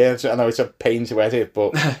every year. I know it's a pain to edit,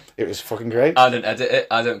 but it was fucking great. I don't edit it.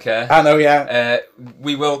 I don't care. I know, yeah.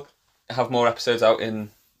 We will have more episodes out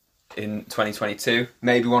in in 2022.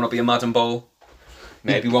 Maybe one will be a Madden Bowl.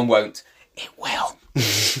 Maybe one won't. It will.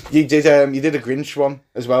 You did a Grinch one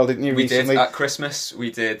as well, didn't you? We recently? did at Christmas. We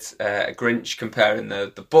did a Grinch comparing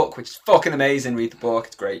the book, which is fucking amazing. Read the book;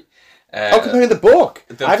 it's great. Comparing the book.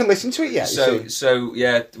 I haven't listened to it yet. So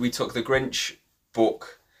yeah, we took the Grinch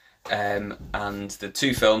book, and the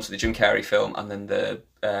two films, the Jim Carrey film, and then the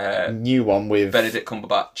new one with Benedict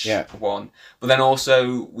Cumberbatch one. But then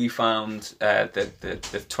also we found the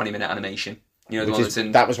 20-minute animation. You know, the one that's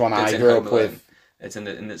in that was one I grew up with. It's in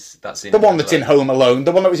that scene. The one that's in Home Alone.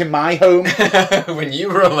 The one that was in my home. When you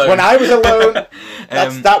were alone. When I was alone.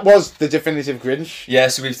 That was the definitive Grinch. Yeah,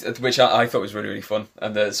 so which I thought was really, really fun.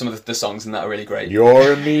 And some of the songs in that are really great.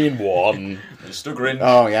 You're a mean one. Mr. Grinch.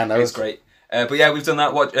 Oh, yeah, no. It's great. But yeah, we've done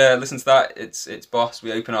that. Listen to that. It's Boss.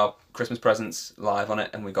 We open our Christmas presents live on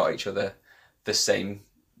it, and we got each other the same...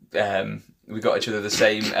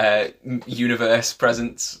 universe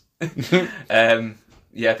presents.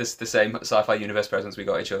 Yeah, the same sci-fi universe presents we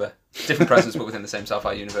got each other. Different presents, but within the same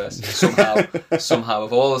sci-fi universe. Somehow,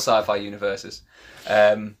 of all the sci-fi universes.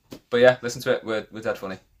 But yeah, listen to it. We're dead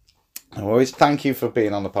funny. No worries. Thank you for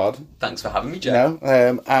being on the pod. Thanks for having me, Jay.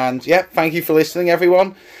 And yeah, thank you for listening,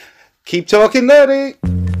 everyone. Keep talking nerdy.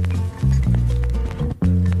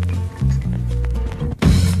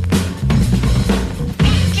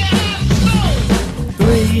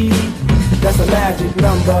 3, that's a magic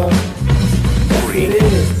number. It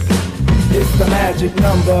is. It's the magic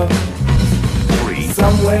number. 3.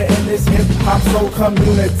 Somewhere in this hip-hop soul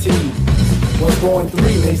community was born 3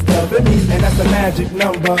 mixed up in me, and that's the magic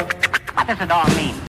number. What does it all mean?